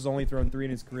Rodgers has only thrown 3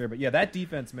 in his career. But yeah, that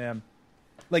defense, man,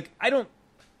 like I don't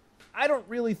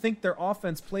really think their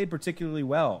offense played particularly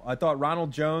well. I thought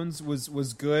Ronald Jones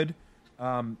was good.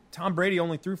 Tom Brady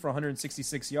only threw for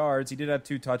 166 yards. He did have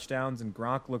 2 touchdowns, and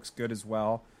Gronk looks good as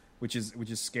well, which is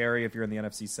scary if you're in the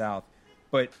NFC South.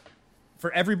 But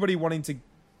for everybody wanting to,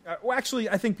 well, actually,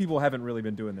 I think people haven't really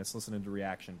been doing this, listening to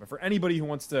reaction. But for anybody who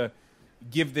wants to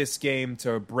give this game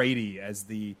to Brady as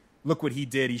the look what he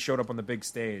did, he showed up on the big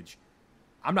stage.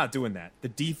 I'm not doing that. The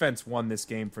defense won this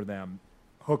game for them,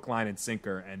 hook, line, and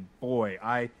sinker. And boy,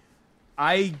 I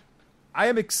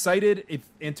am excited if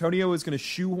Antonio is going to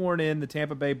shoehorn in the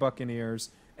Tampa Bay Buccaneers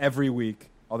every week,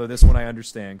 although this one I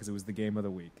understand because it was the game of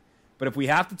the week. But if we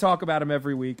have to talk about him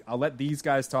every week, I'll let these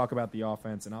guys talk about the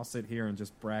offense, and I'll sit here and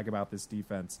just brag about this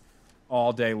defense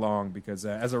all day long because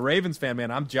as a Ravens fan,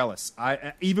 man, I'm jealous.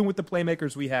 Even with the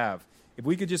playmakers we have, if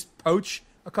we could just poach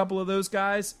a couple of those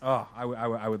guys,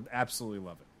 I would absolutely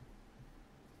love it.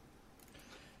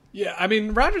 Yeah, I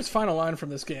mean, Rodgers' final line from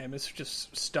this game is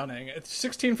just stunning. It's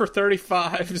 16 for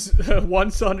 35,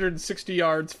 160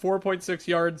 yards, 4.6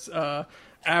 yards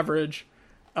average,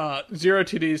 0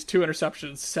 TDs, 2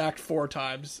 interceptions, sacked 4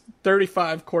 times,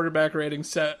 35 quarterback rating,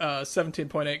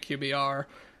 17.8 QBR.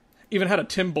 Even had a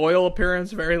Tim Boyle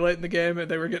appearance very late in the game,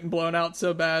 and they were getting blown out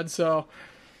so bad. So,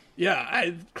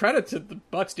 yeah, credit to the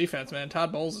Bucs defense, man.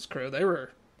 Todd Bowles' crew, they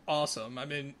were awesome. I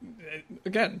mean,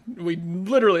 again, we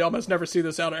literally almost never see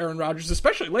this out of Aaron Rodgers,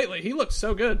 especially lately. He looked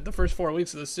so good the first 4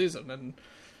 weeks of this season, and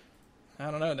I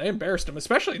don't know, they embarrassed him.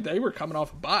 Especially they were coming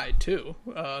off a bye too,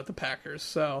 the Packers.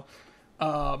 So,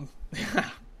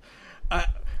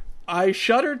 I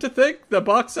shudder to think the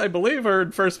Bucs, I believe, are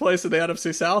in first place in the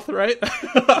NFC South, right?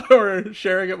 Or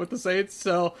sharing it with the Saints.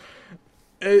 So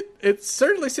it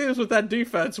certainly seems with that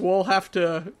defense, we'll have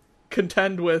to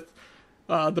contend with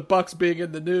the Bucs being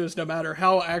in the news, no matter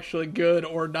how actually good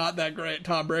or not that great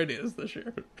Tom Brady is this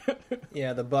year.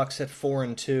 Yeah, the Bucs at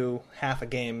 4-2, half a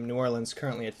game. New Orleans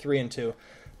currently at 3-2.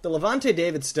 The Lavonte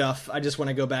David stuff, I just want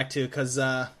to go back to because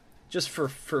just for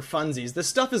funsies, this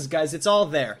stuff is, guys, it's all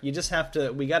there. You just have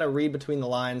to, we got to read between the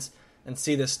lines and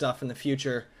see this stuff in the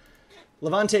future.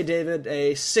 Lavonte David,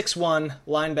 a 6'1"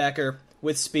 linebacker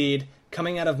with speed,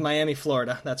 coming out of Miami,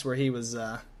 Florida. That's where he was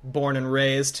born and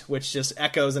raised, which just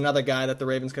echoes another guy that the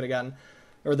Ravens could have gotten,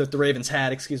 or that the Ravens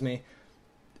had, excuse me.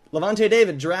 Lavonte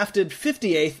David drafted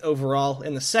 58th overall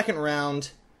in the second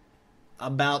round,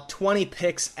 about 20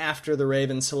 picks after the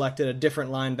Ravens selected a different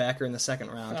linebacker in the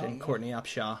second round in Courtney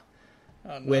Upshaw.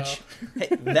 Oh, no. Which,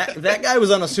 hey, that guy was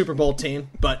on a Super Bowl team,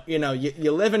 but, you know,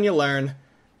 you live and you learn.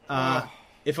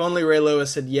 If only Ray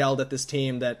Lewis had yelled at this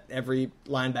team that every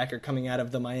linebacker coming out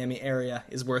of the Miami area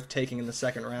is worth taking in the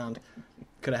second round,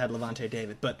 could have had Lavonte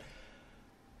David. But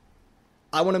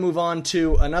I want to move on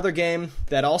to another game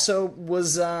that also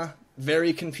was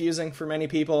very confusing for many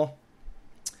people.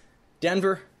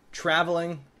 Denver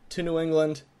traveling to New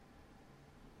England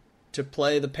to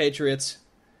play the Patriots.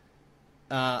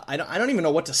 I don't even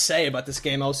know what to say about this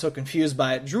game. I was so confused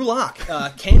by it. Drew Lock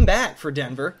came back for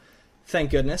Denver.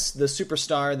 Thank goodness. The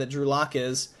superstar that Drew Lock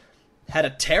is had a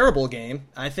terrible game.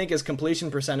 I think his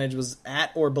completion percentage was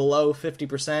at or below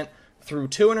 50%, threw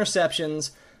 2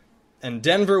 interceptions, and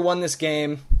Denver won this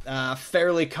game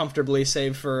fairly comfortably,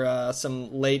 save for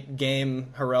some late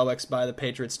game heroics by the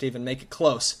Patriots to even make it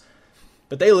close.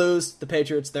 But they lose, the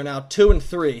Patriots. They're now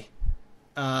 2-3,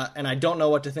 and I don't know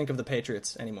what to think of the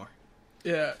Patriots anymore.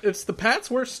 Yeah, it's the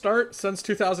Pats' worst start since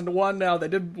 2001. Now they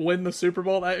did win the Super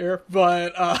Bowl that year,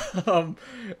 but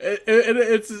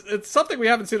it's something we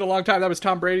haven't seen in a long time. That was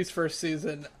Tom Brady's first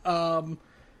season.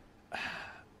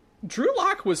 Drew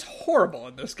Lock was horrible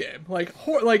in this game.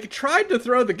 Like tried to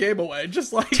throw the game away.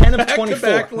 Just like 10 of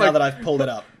 24. Now that I've pulled it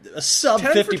up, a sub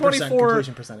 50%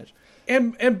 completion percentage.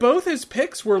 And both his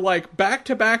picks were like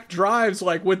back-to-back drives,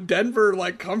 like with Denver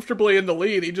like comfortably in the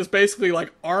lead. He just basically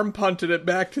like arm punted it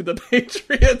back to the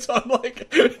Patriots on like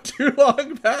 2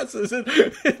 long passes.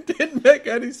 It didn't make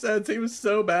any sense. He was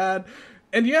so bad.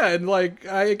 And yeah, and like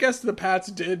I guess the Pats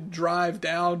did drive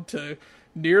down to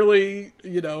nearly,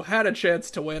 had a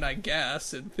chance to win, I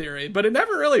guess, in theory. But it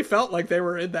never really felt like they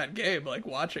were in that game, like,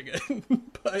 watching it.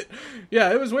 But,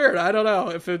 yeah, it was weird. I don't know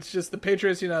if it's just the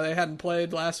Patriots, they hadn't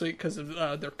played last week because of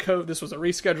their COVID. This was a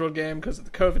rescheduled game because of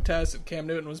the COVID test, and Cam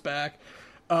Newton was back.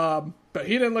 But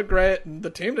he didn't look great, and the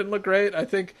team didn't look great. I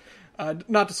think,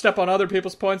 not to step on other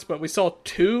people's points, but we saw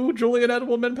 2 Julian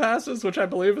Edelman passes, which I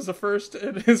believe is the first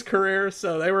in his career.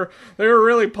 So they were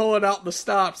really pulling out the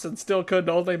stops and still could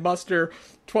only muster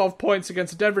 12 points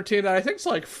against a Denver team that I think is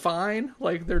like fine.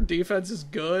 Like, their defense is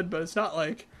good, but it's not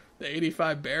like the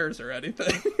 85 Bears or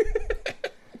anything.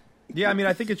 Yeah, I mean,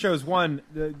 I think it shows, one,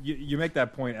 you make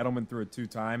that point, Edelman threw it 2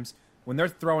 times. When they're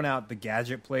throwing out the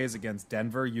gadget plays against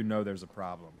Denver, there's a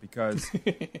problem. Because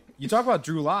you talk about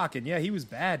Drew Lock, and yeah, he was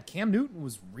bad. Cam Newton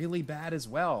was really bad as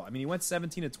well. I mean, he went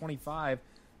 17 of 25.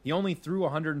 He only threw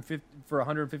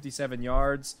 157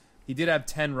 yards. He did have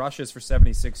 10 rushes for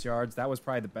 76 yards. That was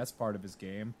probably the best part of his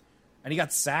game. And he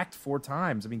got sacked 4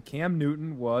 times. I mean, Cam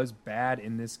Newton was bad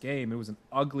in this game. It was an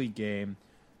ugly game.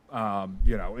 It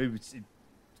was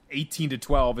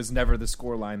 18-12 is never the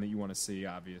scoreline that you want to see,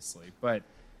 obviously. But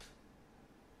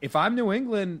if I'm New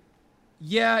England,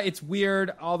 yeah, it's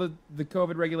weird. All the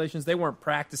COVID regulations, they weren't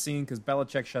practicing because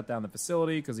Belichick shut down the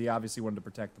facility because he obviously wanted to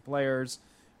protect the players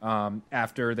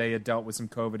after they had dealt with some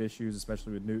COVID issues,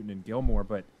 especially with Newton and Gilmore.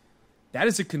 But that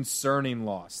is a concerning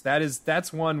loss.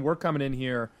 That's one we're coming in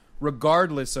here,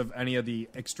 regardless of any of the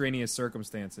extraneous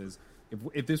circumstances.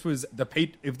 If this was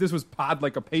Pod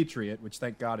Like a Patriot, which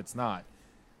thank God it's not,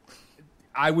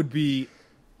 I would be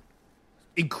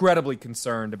incredibly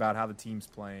concerned about how the team's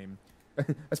playing,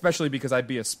 especially because I'd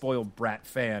be a spoiled brat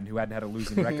fan who hadn't had a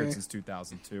losing record since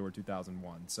 2002 or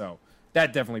 2001. So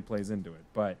that definitely plays into it.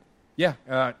 But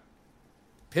yeah,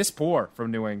 piss poor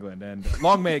from New England, and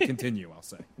long may it continue, I'll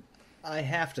say. I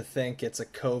have to think it's a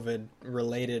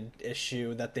COVID-related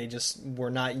issue that they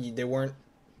weren't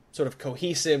sort of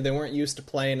cohesive. They weren't used to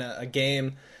playing a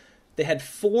game. They had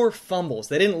 4 fumbles.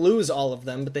 They didn't lose all of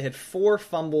them, but they had 4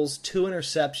 fumbles, 2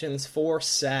 interceptions, 4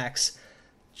 sacks,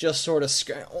 just sort of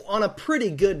on a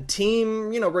pretty good team,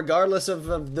 regardless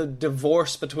of the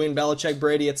divorce between Belichick,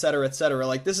 Brady, et cetera, et cetera.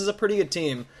 Like, this is a pretty good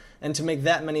team, and to make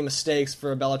that many mistakes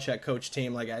for a Belichick coach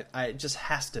team, like, it just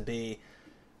has to be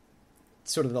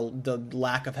sort of the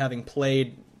lack of having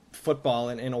played football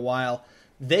in a while.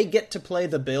 They get to play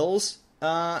the Bills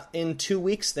in 2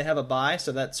 weeks. They have a bye,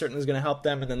 so that certainly is going to help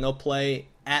them, and then they'll play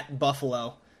at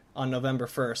Buffalo on November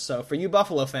 1st. So for you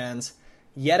Buffalo fans,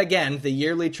 yet again, the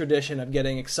yearly tradition of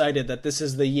getting excited that this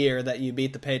is the year that you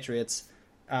beat the Patriots,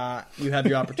 you have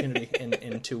your opportunity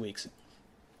in 2 weeks.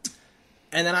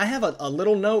 And then I have a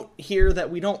little note here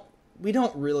that we don't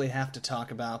really have to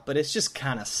talk about, but it's just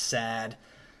kind of sad.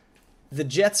 The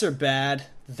Jets are bad.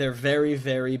 They're very,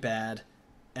 very bad.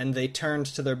 And they turned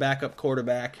to their backup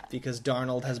quarterback because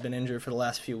Darnold has been injured for the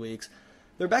last few weeks.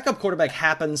 Their backup quarterback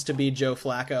happens to be Joe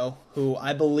Flacco, who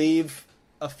I believe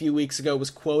a few weeks ago was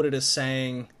quoted as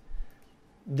saying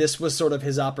this was sort of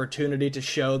his opportunity to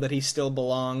show that he still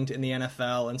belonged in the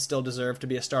NFL and still deserved to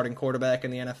be a starting quarterback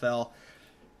in the NFL.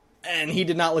 And he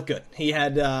did not look good. He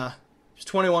had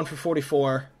 21 for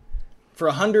 44 for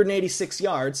 186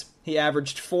 yards. He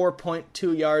averaged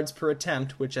 4.2 yards per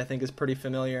attempt, which I think is pretty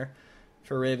familiar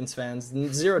for Ravens fans.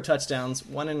 0 touchdowns,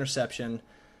 1 interception.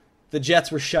 The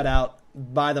Jets were shut out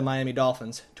by the Miami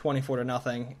Dolphins,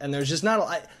 24-0. And there's just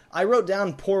not I wrote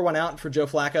down pour one out for Joe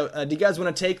Flacco. Do you guys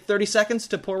want to take 30 seconds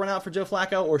to pour one out for Joe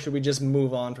Flacco, or should we just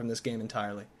move on from this game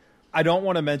entirely? I don't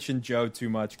want to mention Joe too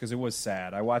much because it was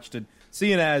sad. I watched it,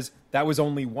 seeing as that was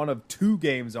only one of 2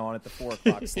 games on at the 4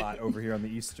 o'clock slot over here on the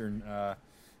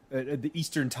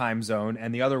Eastern time zone,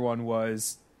 and the other one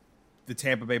was the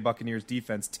Tampa Bay Buccaneers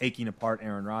defense taking apart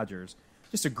Aaron Rodgers.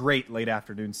 Just a great late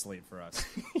afternoon slate for us.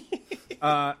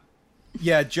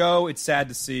 Yeah, Joe, it's sad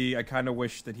to see. I kind of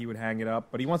wish that he would hang it up,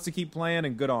 but he wants to keep playing,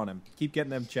 and good on him. Keep getting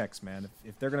them checks, man.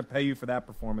 If they're going to pay you for that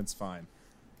performance, fine.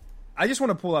 I just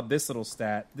want to pull up this little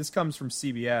stat. This comes from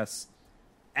CBS.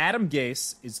 Adam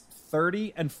Gase is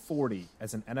 30-40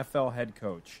 as an NFL head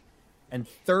coach, and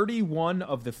 31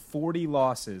 of the 40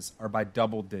 losses are by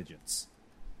double digits.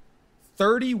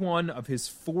 31 of his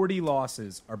 40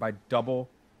 losses are by double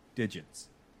digits.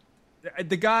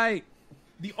 The guy,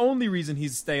 the only reason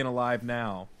he's staying alive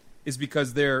now is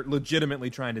because they're legitimately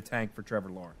trying to tank for Trevor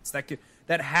Lawrence.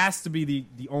 That has to be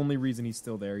the only reason he's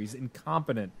still there. He's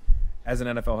incompetent as an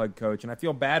NFL head coach, and I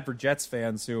feel bad for Jets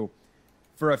fans who,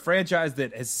 for a franchise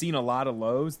that has seen a lot of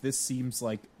lows, this seems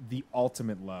like the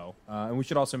ultimate low. And we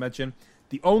should also mention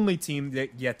the only team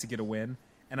that yet to get a win,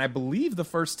 and I believe the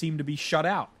first team to be shut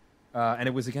out. And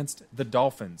it was against the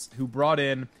Dolphins, who brought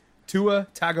in Tua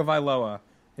Tagovailoa.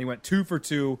 He went 2 for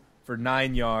 2 for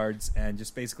 9 yards and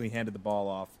just basically handed the ball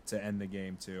off to end the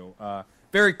game, too.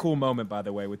 Very cool moment, by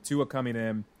the way, with Tua coming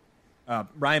in.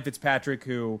 Ryan Fitzpatrick,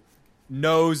 who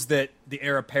knows that the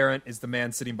heir apparent is the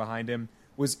man sitting behind him,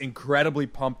 was incredibly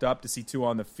pumped up to see Tua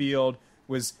on the field,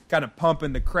 was kind of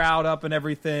pumping the crowd up and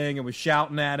everything, and was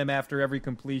shouting at him after every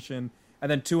completion.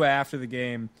 And then Tua, after the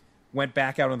game, went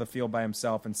back out on the field by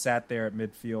himself and sat there at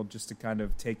midfield just to kind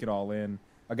of take it all in.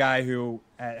 A guy who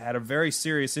had a very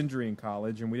serious injury in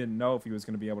college, and we didn't know if he was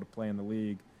going to be able to play in the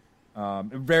league.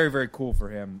 Very, very cool for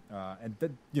him.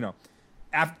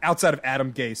 Outside of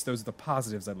Adam Gase, those are the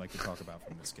positives I'd like to talk about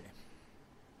from this game.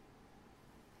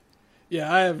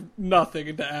 Yeah, I have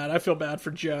nothing to add. I feel bad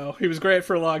for Joe. He was great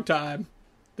for a long time.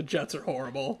 The Jets are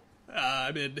horrible.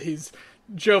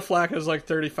 Joe Flacco's like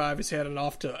 35. He's handing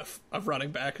off to a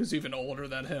running back who's even older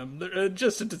than him. They're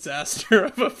just a disaster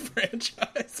of a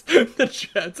franchise. The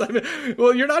Jets. I mean,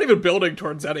 well, you're not even building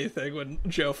towards anything when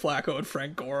Joe Flacco and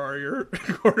Frank Gore are your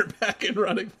quarterback and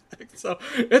running back. So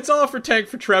it's all for tank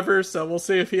for Trevor. So we'll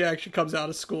see if he actually comes out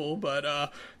of school.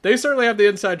 But they certainly have the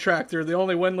inside track. They're the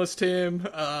only winless team.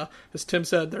 As Tim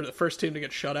said, they're the first team to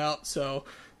get shut out. So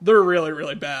they're really,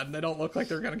 really bad, and they don't look like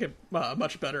they're going to get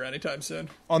much better anytime soon.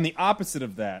 On the opposite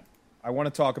of that, I want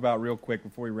to talk about real quick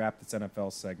before we wrap this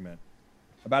NFL segment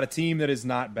about a team that is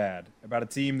not bad, about a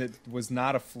team that was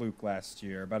not a fluke last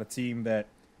year, about a team that,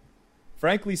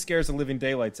 frankly, scares the living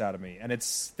daylights out of me. And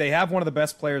they have one of the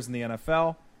best players in the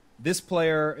NFL. This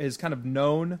player is kind of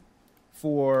known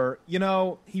for,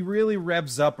 he really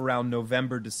revs up around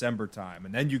November, December time,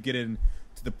 and then you get in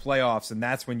the playoffs, and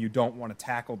that's when you don't want to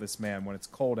tackle this man when it's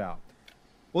cold out.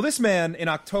 Well, this man in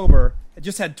October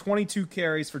just had 22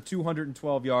 carries for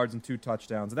 212 yards and 2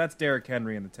 touchdowns. That's Derrick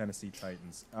Henry and the Tennessee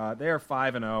Titans. They are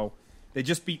 5-0. They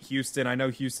just beat Houston. I know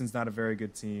Houston's not a very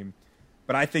good team,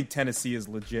 but I think Tennessee is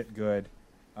legit good.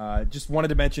 Just wanted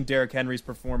to mention Derrick Henry's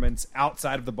performance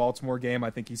outside of the Baltimore game.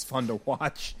 I think he's fun to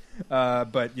watch.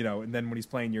 But, and then when he's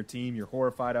playing your team, you're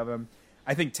horrified of him.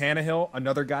 I think Tannehill,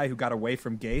 another guy who got away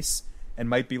from Gase and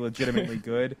might be legitimately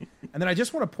good. And then I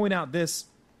just want to point out this,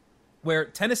 where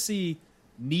Tennessee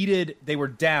they were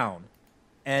down,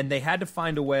 and they had to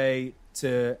find a way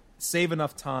to save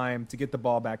enough time to get the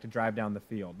ball back to drive down the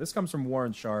field. This comes from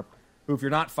Warren Sharp, who, if you're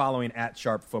not following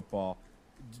 @SharpFootball,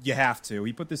 you have to.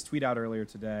 He put this tweet out earlier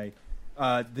today.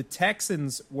 The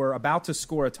Texans were about to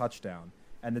score a touchdown,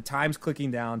 and the time's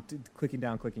clicking down.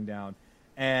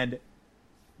 And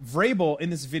Vrabel, in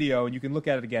this video, and you can look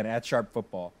at it again,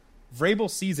 @SharpFootball, Vrabel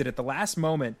sees it at the last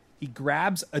moment. He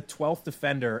grabs a 12th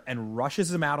defender and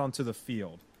rushes him out onto the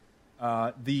field.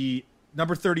 The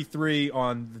number 33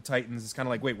 on the Titans is kind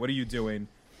of like, wait, what are you doing?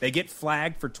 They get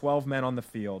flagged for 12 men on the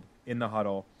field in the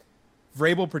huddle.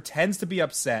 Vrabel pretends to be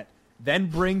upset, then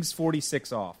brings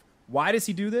 46 off. Why does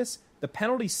he do this? The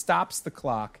penalty stops the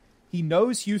clock. He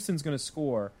knows Houston's going to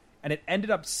score, and it ended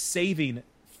up saving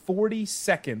 40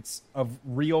 seconds of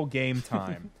real game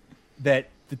time that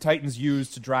the Titans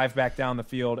used to drive back down the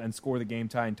field and score the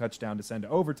game-tying touchdown to send to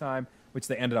overtime, which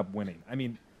they ended up winning. I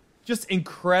mean, just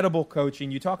incredible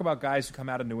coaching. You talk about guys who come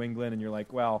out of New England, and you're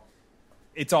like, well,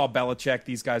 it's all Belichick.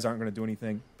 These guys aren't going to do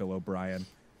anything. Bill O'Brien.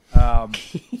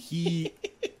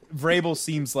 Vrabel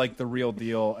seems like the real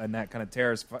deal, and that kind of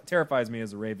terrifies me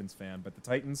as a Ravens fan. But the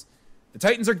Titans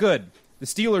are good. The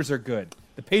Steelers are good.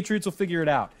 The Patriots will figure it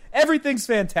out. Everything's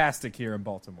fantastic here in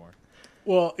Baltimore.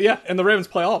 Well, yeah, and the Ravens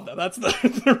play all of them. That's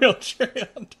the real cherry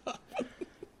on top.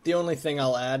 The only thing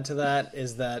I'll add to that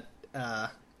is that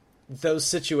those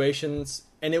situations,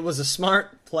 and it was a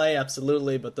smart play,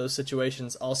 absolutely, but those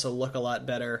situations also look a lot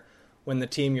better when the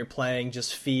team you're playing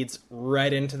just feeds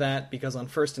right into that, because on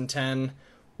 1st and 10,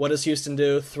 what does Houston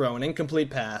do? Throw an incomplete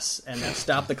pass, and that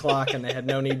stopped the clock, and they had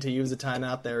no need to use a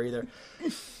timeout there either.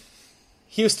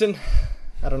 Houston,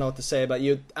 I don't know what to say about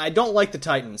you. I don't like the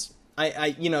Titans.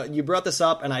 You brought this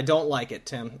up, and I don't like it,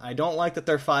 Tim. I don't like that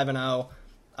they're 5-0.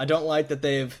 I don't like that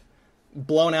they've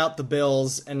blown out the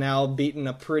Bills and now beaten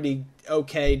a pretty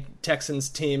okay Texans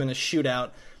team in a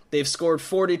shootout. They've scored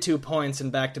 42 points in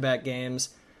back-to-back games.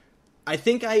 I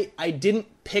think I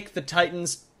didn't pick the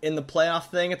Titans in the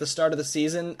playoff thing at the start of the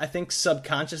season, I think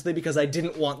subconsciously, because I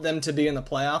didn't want them to be in the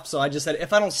playoffs. So I just said,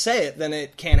 if I don't say it, then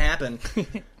it can't happen.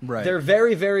 Right. They're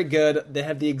very, very good. They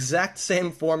have the exact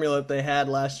same formula that they had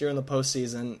last year in the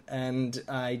postseason, and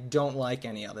I don't like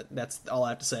any of it. That's all I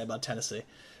have to say about Tennessee.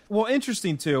 Well,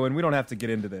 interesting, too, and we don't have to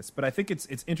get into this, but I think it's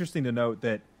interesting to note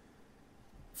that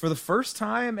for the first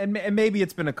time, and maybe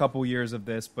it's been a couple years of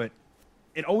this, but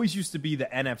it always used to be the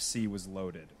NFC was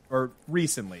loaded, or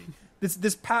recently.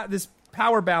 This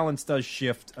power balance does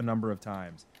shift a number of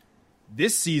times.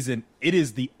 This season, it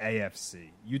is the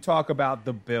AFC. You talk about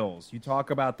the Bills. You talk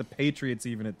about the Patriots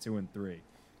even at 2-3.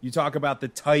 You talk about the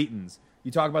Titans.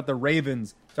 You talk about the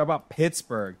Ravens. You talk about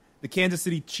Pittsburgh. The Kansas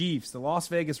City Chiefs. The Las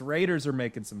Vegas Raiders are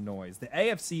making some noise. The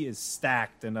AFC is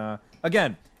stacked. And,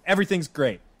 again, everything's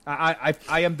great. I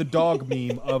am the dog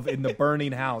meme of in the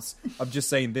burning house of just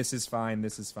saying this is fine,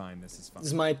 this is fine, this is fine. This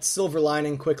is my silver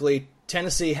lining quickly.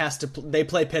 Tennessee has to they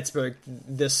play Pittsburgh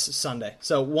this Sunday.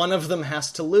 So one of them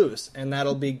has to lose, and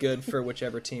that'll be good for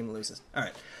whichever team loses. All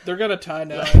right. They're going to tie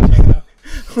now.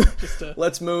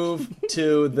 Let's move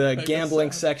to the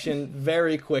gambling section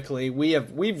very quickly.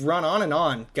 We've run on and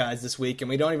on, guys, this week, and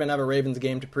we don't even have a Ravens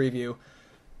game to preview.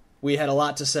 We had a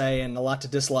lot to say and a lot to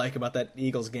dislike about that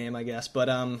Eagles game, I guess. But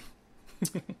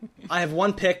I have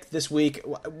one pick this week.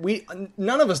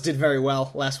 None of us did very well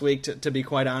last week, to be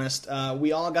quite honest.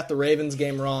 We all got the Ravens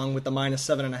game wrong with the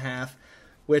 -7.5,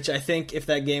 which I think if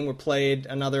that game were played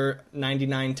another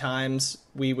 99 times,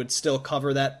 we would still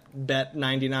cover that bet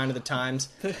 99 of the times.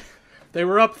 They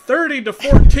were up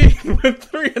 30-14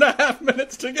 with 3.5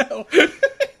 minutes to go.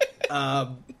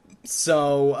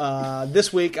 So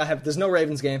this week there's no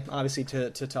Ravens game, obviously,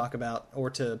 to talk about or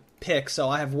to pick. So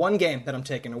I have one game that I'm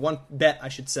taking, or one bet, I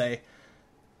should say,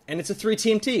 and it's a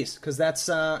 3-team tease because that's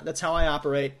how I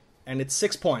operate, and it's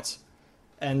 6 points.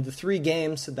 And the 3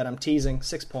 games that I'm teasing,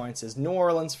 6 points, is New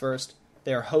Orleans first.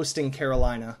 They are hosting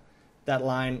Carolina. That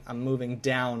line I'm moving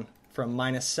down from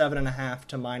 -7.5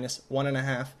 to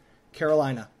 -1.5.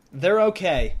 Carolina, they're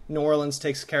okay. New Orleans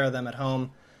takes care of them at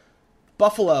home.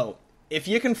 Buffalo, if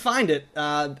you can find it,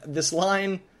 this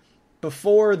line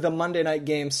before the Monday night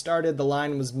game started, the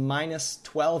line was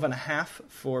 -12.5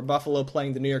 for Buffalo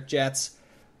playing the New York Jets.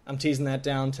 I'm teasing that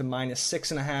down to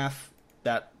 -6.5.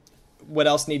 What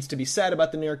else needs to be said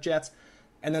about the New York Jets?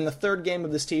 And then the third game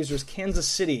of this teaser is Kansas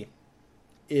City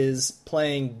is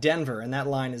playing Denver, and that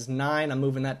line is 9. I'm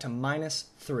moving that to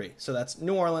 -3. So that's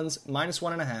New Orleans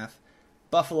 -1.5,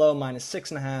 Buffalo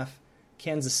 -6.5,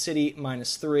 Kansas City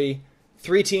 -3.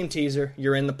 3-team teaser.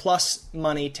 You're in the plus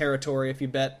money territory. If you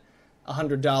bet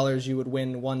 $100, you would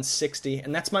win $160.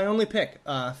 And that's my only pick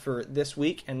for this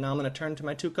week. And now I'm going to turn to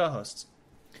my 2 co-hosts.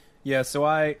 Yeah, so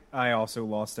I also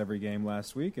lost every game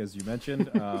last week, as you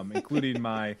mentioned, including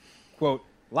my, quote,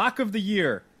 lock of the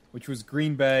year, which was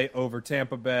Green Bay over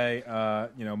Tampa Bay.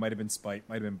 Might have been spite,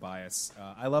 might have been bias.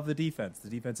 I love the defense. The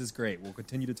defense is great. We'll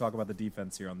continue to talk about the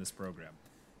defense here on this program.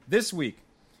 This week,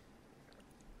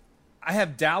 I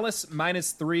have Dallas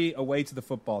 -3 away to the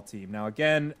football team. Now,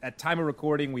 again, at time of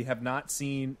recording, we have not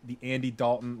seen the Andy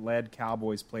Dalton-led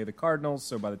Cowboys play the Cardinals,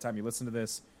 so by the time you listen to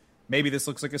this, maybe this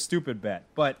looks like a stupid bet.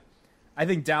 But I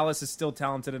think Dallas is still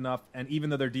talented enough, and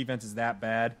even though their defense is that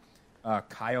bad,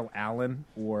 Kyle Allen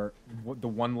or the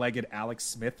one-legged Alex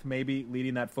Smith maybe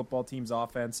leading that football team's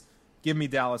offense, give me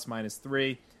Dallas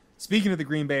 -3. Speaking of the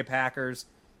Green Bay Packers,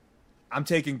 I'm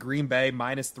taking Green Bay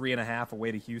 -3.5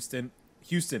 away to Houston.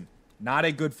 Houston, not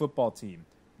a good football team.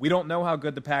 We don't know how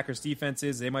good the Packers defense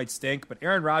is. They might stink, but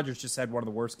Aaron Rodgers just had one of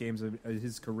the worst games of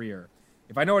his career.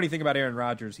 If I know anything about Aaron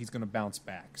Rodgers, he's going to bounce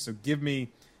back. So give me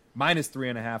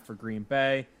 -3.5 for Green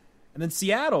Bay. And then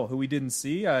Seattle, who we didn't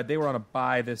see, they were on a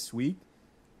bye this week.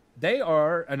 They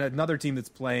are another team that's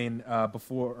playing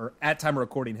before, or at time of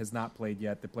recording, has not played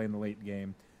yet. They play in the late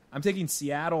game. I'm taking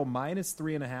Seattle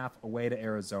 -3.5 away to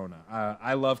Arizona.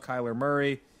 I love Kyler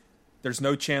Murray. There's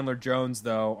no Chandler Jones,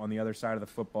 though, on the other side of the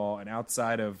football. And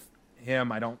outside of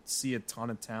him, I don't see a ton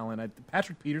of talent.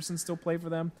 Patrick Peterson still play for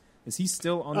them? Is he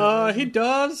still on the He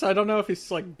does. I don't know if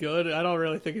he's good. I don't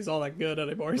really think he's all that good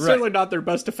anymore. He's certainly not their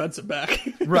best defensive back.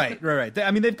 Right.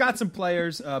 They've got some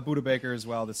players. Budda Baker as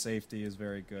well, the safety, is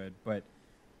very good. But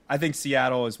I think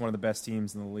Seattle is one of the best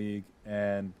teams in the league.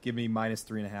 And give me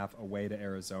 -3.5 away to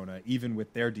Arizona, even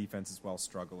with their defense as well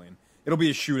struggling. It'll be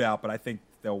a shootout, but I think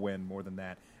they'll win more than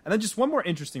that. And then just one more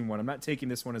interesting one. I'm not taking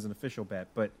this one as an official bet,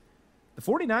 but the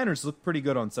 49ers look pretty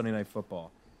good on Sunday Night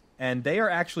Football. And they are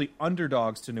actually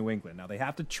underdogs to New England. Now, they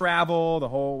have to travel, the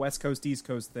whole West Coast, East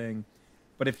Coast thing.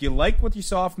 But if you like what you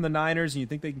saw from the Niners and you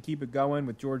think they can keep it going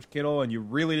with George Kittle and you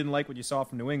really didn't like what you saw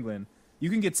from New England, you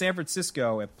can get San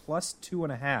Francisco at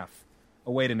 +2.5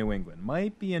 away to New England.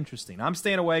 Might be interesting. I'm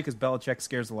staying away because Belichick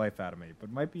scares the life out of me,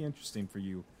 but might be interesting for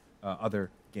you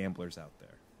other gamblers out there.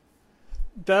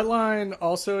 That line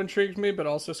also intrigued me, but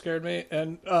also scared me.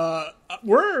 And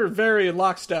we're very in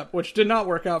lockstep, which did not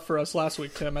work out for us last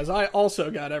week, Tim, as I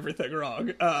also got everything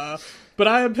wrong. But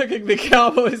I am picking the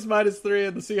Cowboys -3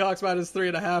 and the Seahawks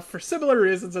 -3.5 for similar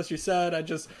reasons, as you said.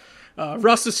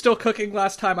 Russ is still cooking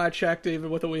last time I checked, even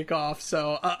with a week off.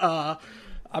 So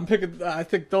I'm picking, I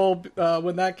think they'll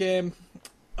win that game.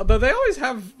 Although they always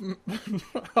have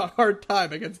a hard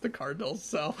time against the Cardinals,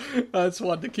 so it's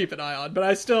one to keep an eye on.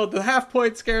 But the half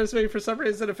point scares me for some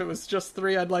reason. If it was just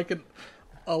 3, I'd like it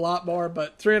a lot more.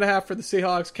 But 3.5 for the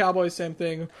Seahawks. Cowboys, same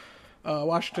thing.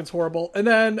 Washington's horrible. And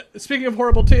then, speaking of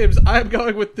horrible teams, I'm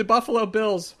going with the Buffalo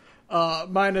Bills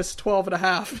minus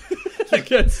 12.5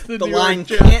 against the New York line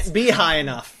Jets. Can't be high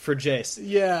enough for Jace.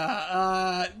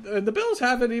 Yeah, and the Bills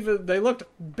they looked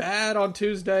bad on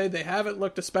Tuesday. They haven't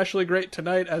looked especially great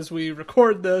tonight as we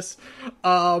record this.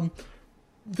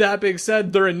 That being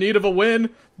said, they're in need of a win.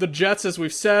 The Jets, as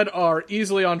we've said, are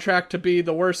easily on track to be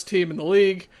the worst team in the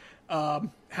league.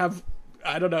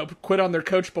 Quit on their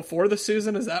coach before the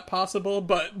season. Is that possible?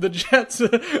 But the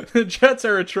Jets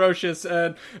are atrocious,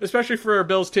 and especially for a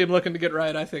Bills team looking to get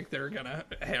right, I think they're gonna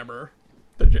hammer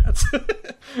the Jets.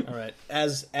 All right.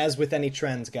 As with any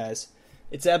trends, guys,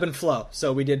 it's ebb and flow.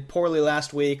 So we did poorly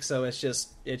last week, so it's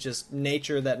just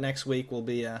nature that next week we'll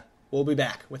be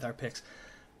back with our picks.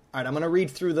 All right, I'm gonna read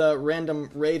through the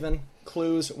random Raven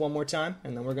clues one more time,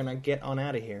 and then we're gonna get on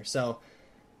out of here. So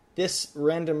this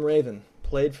random Raven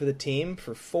played for the team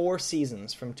for 4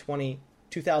 seasons from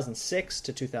 2006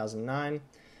 to 2009.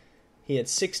 He had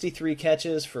 63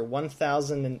 catches for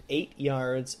 1,008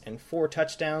 yards and 4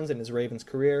 touchdowns in his Ravens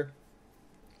career.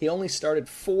 He only started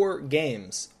 4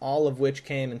 games, all of which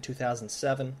came in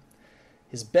 2007.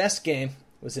 His best game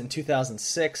was in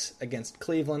 2006 against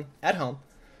Cleveland at home,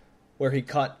 where he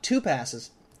caught 2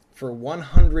 passes for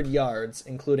 100 yards,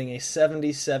 including a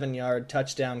 77-yard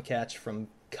touchdown catch from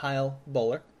Kyle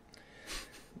Boller.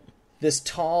 This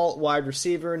tall wide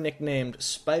receiver, nicknamed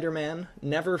Spider-Man,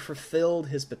 never fulfilled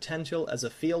his potential as a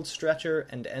field stretcher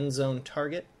and end zone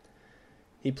target.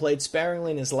 He played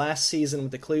sparingly in his last season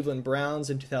with the Cleveland Browns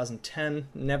in 2010,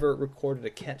 never recorded a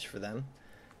catch for them.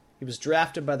 He was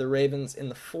drafted by the Ravens in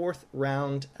the 4th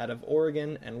round out of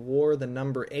Oregon and wore the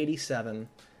number 87,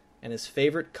 and his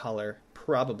favorite color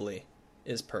probably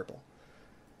is purple.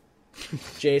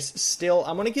 Jace,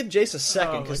 I'm going to give Jace a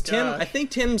second, because I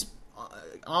think Tim's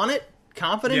on it.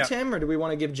 Confident, Tim, or do we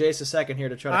want to give Jace a second here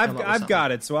to try to come up with something? I've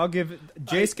got it, so I'll give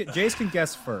Jace can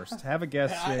guess first. Have a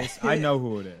guess, Jace. I know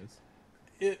who it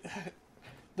is.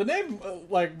 The name,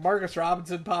 Marcus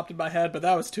Robinson popped in my head, but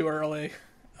that was too early.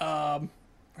 I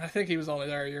think he was only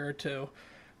there a year or 2.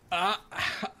 I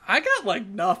got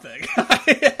nothing.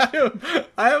 I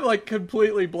am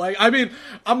completely blank. I mean,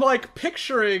 I'm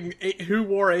picturing who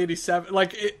wore 87.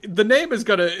 The name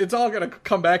it's all gonna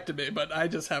come back to me, but I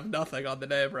just have nothing on the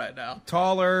name right now.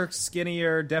 Taller,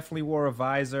 skinnier, definitely wore a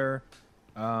visor.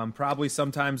 Probably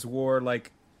sometimes wore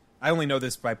I only know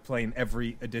this by playing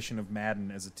every edition of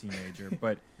Madden as a teenager,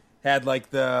 but had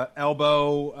the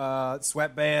elbow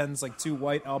sweatbands, 2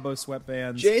 white elbow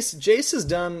sweatbands. Jace has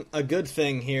done a good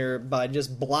thing here by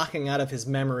just blocking out of his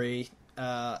memory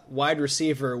wide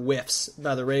receiver whiffs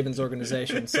by the Ravens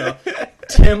organization. So,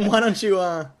 Tim, why don't you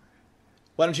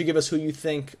give us who you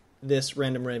think this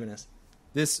random Raven is?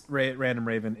 This random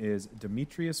Raven is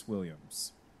Demetrius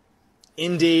Williams.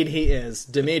 Indeed, he is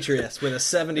Demetrius with a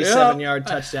 77-yard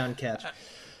touchdown catch.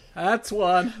 That's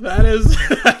one.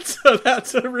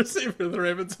 That's a receiver the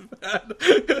Ravens have had.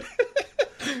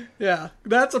 Yeah,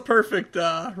 that's a perfect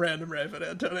random Raven,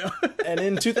 Antonio. And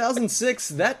in 2006,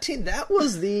 that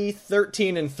was the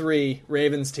 13-3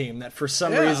 Ravens team that for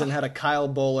some reason had a Kyle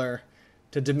Boller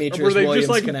to Demetrius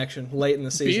Williams connection late in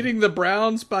the season, beating the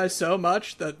Browns by so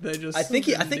much that they just. I think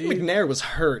McNair was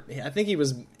hurt. I think he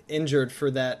was injured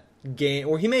for that game,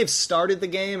 or he may have started the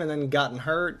game and then gotten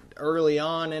hurt early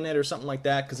on in it or something like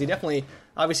that, because he definitely,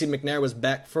 obviously McNair was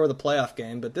back for the playoff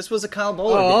game, but this was a Kyle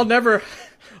Boller game.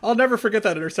 I'll never forget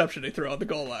that interception he threw on the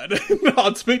goal line. It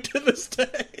haunts me to this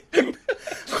day.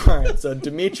 Alright, so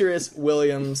Demetrius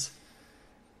Williams,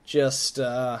 just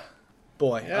that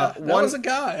was a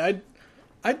guy.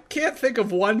 I can't think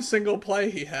of one single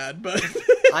play he had, but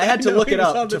I had to look it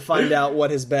up to find out what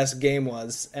his best game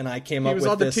was, and I came up with this. He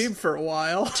was on the team for a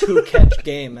while. 2-catch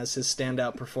game as his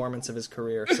standout performance of his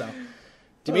career. So,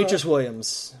 Demetrius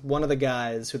Williams, one of the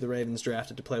guys who the Ravens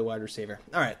drafted to play wide receiver.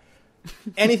 All right.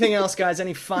 Anything else, guys?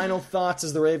 Any final thoughts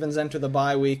as the Ravens enter the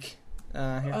bye week?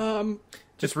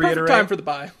 Just reiterate. Perfect time for the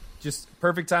bye. Just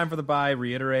perfect time for the bye.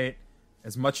 Reiterate.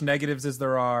 As much negatives as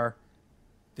there are,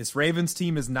 this Ravens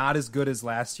team is not as good as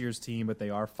last year's team, but they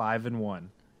are 5-1.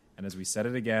 And as we said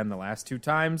it again, the last 2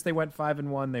 times they went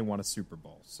 5-1, they won a Super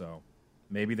Bowl. So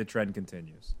maybe the trend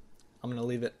continues. I'm going to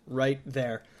leave it right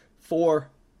there. For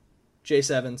Jace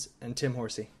Evans and Tim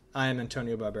Horsey, I am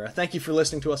Antonio Barbera. Thank you for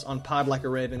listening to us on Pod Like a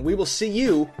Raven. We will see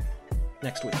you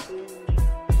next week.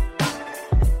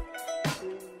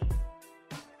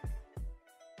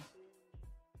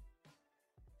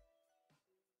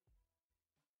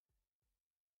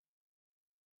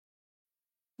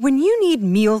 When you need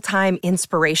mealtime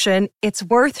inspiration, it's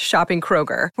worth shopping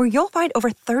Kroger, where you'll find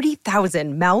over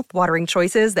 30,000 mouth-watering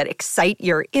choices that excite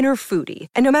your inner foodie.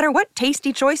 And no matter what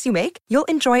tasty choice you make, you'll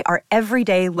enjoy our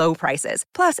everyday low prices,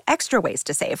 plus extra ways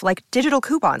to save, like digital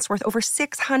coupons worth over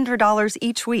 $600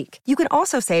 each week. You can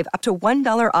also save up to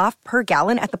 $1 off per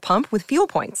gallon at the pump with fuel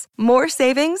points. More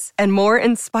savings and more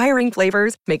inspiring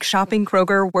flavors make shopping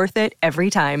Kroger worth it every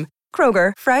time.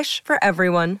 Kroger, fresh for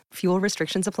everyone. Fuel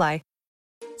restrictions apply.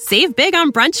 Save big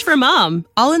on brunch for mom,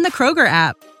 all in the Kroger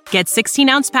app. Get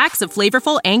 16-ounce packs of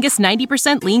flavorful Angus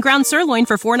 90% lean ground sirloin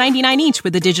for $4.99 each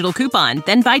with a digital coupon.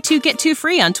 Then buy 2, get 2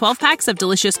 free on 12 packs of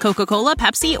delicious Coca-Cola,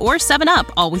 Pepsi, or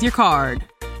 7-Up, all with your card.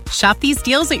 Shop these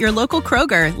deals at your local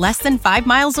Kroger, less than 5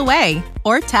 miles away.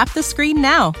 Or tap the screen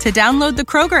now to download the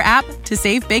Kroger app to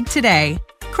save big today.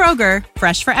 Kroger,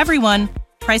 fresh for everyone.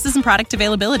 Prices and product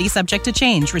availability subject to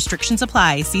change. Restrictions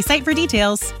apply. See site for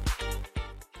details.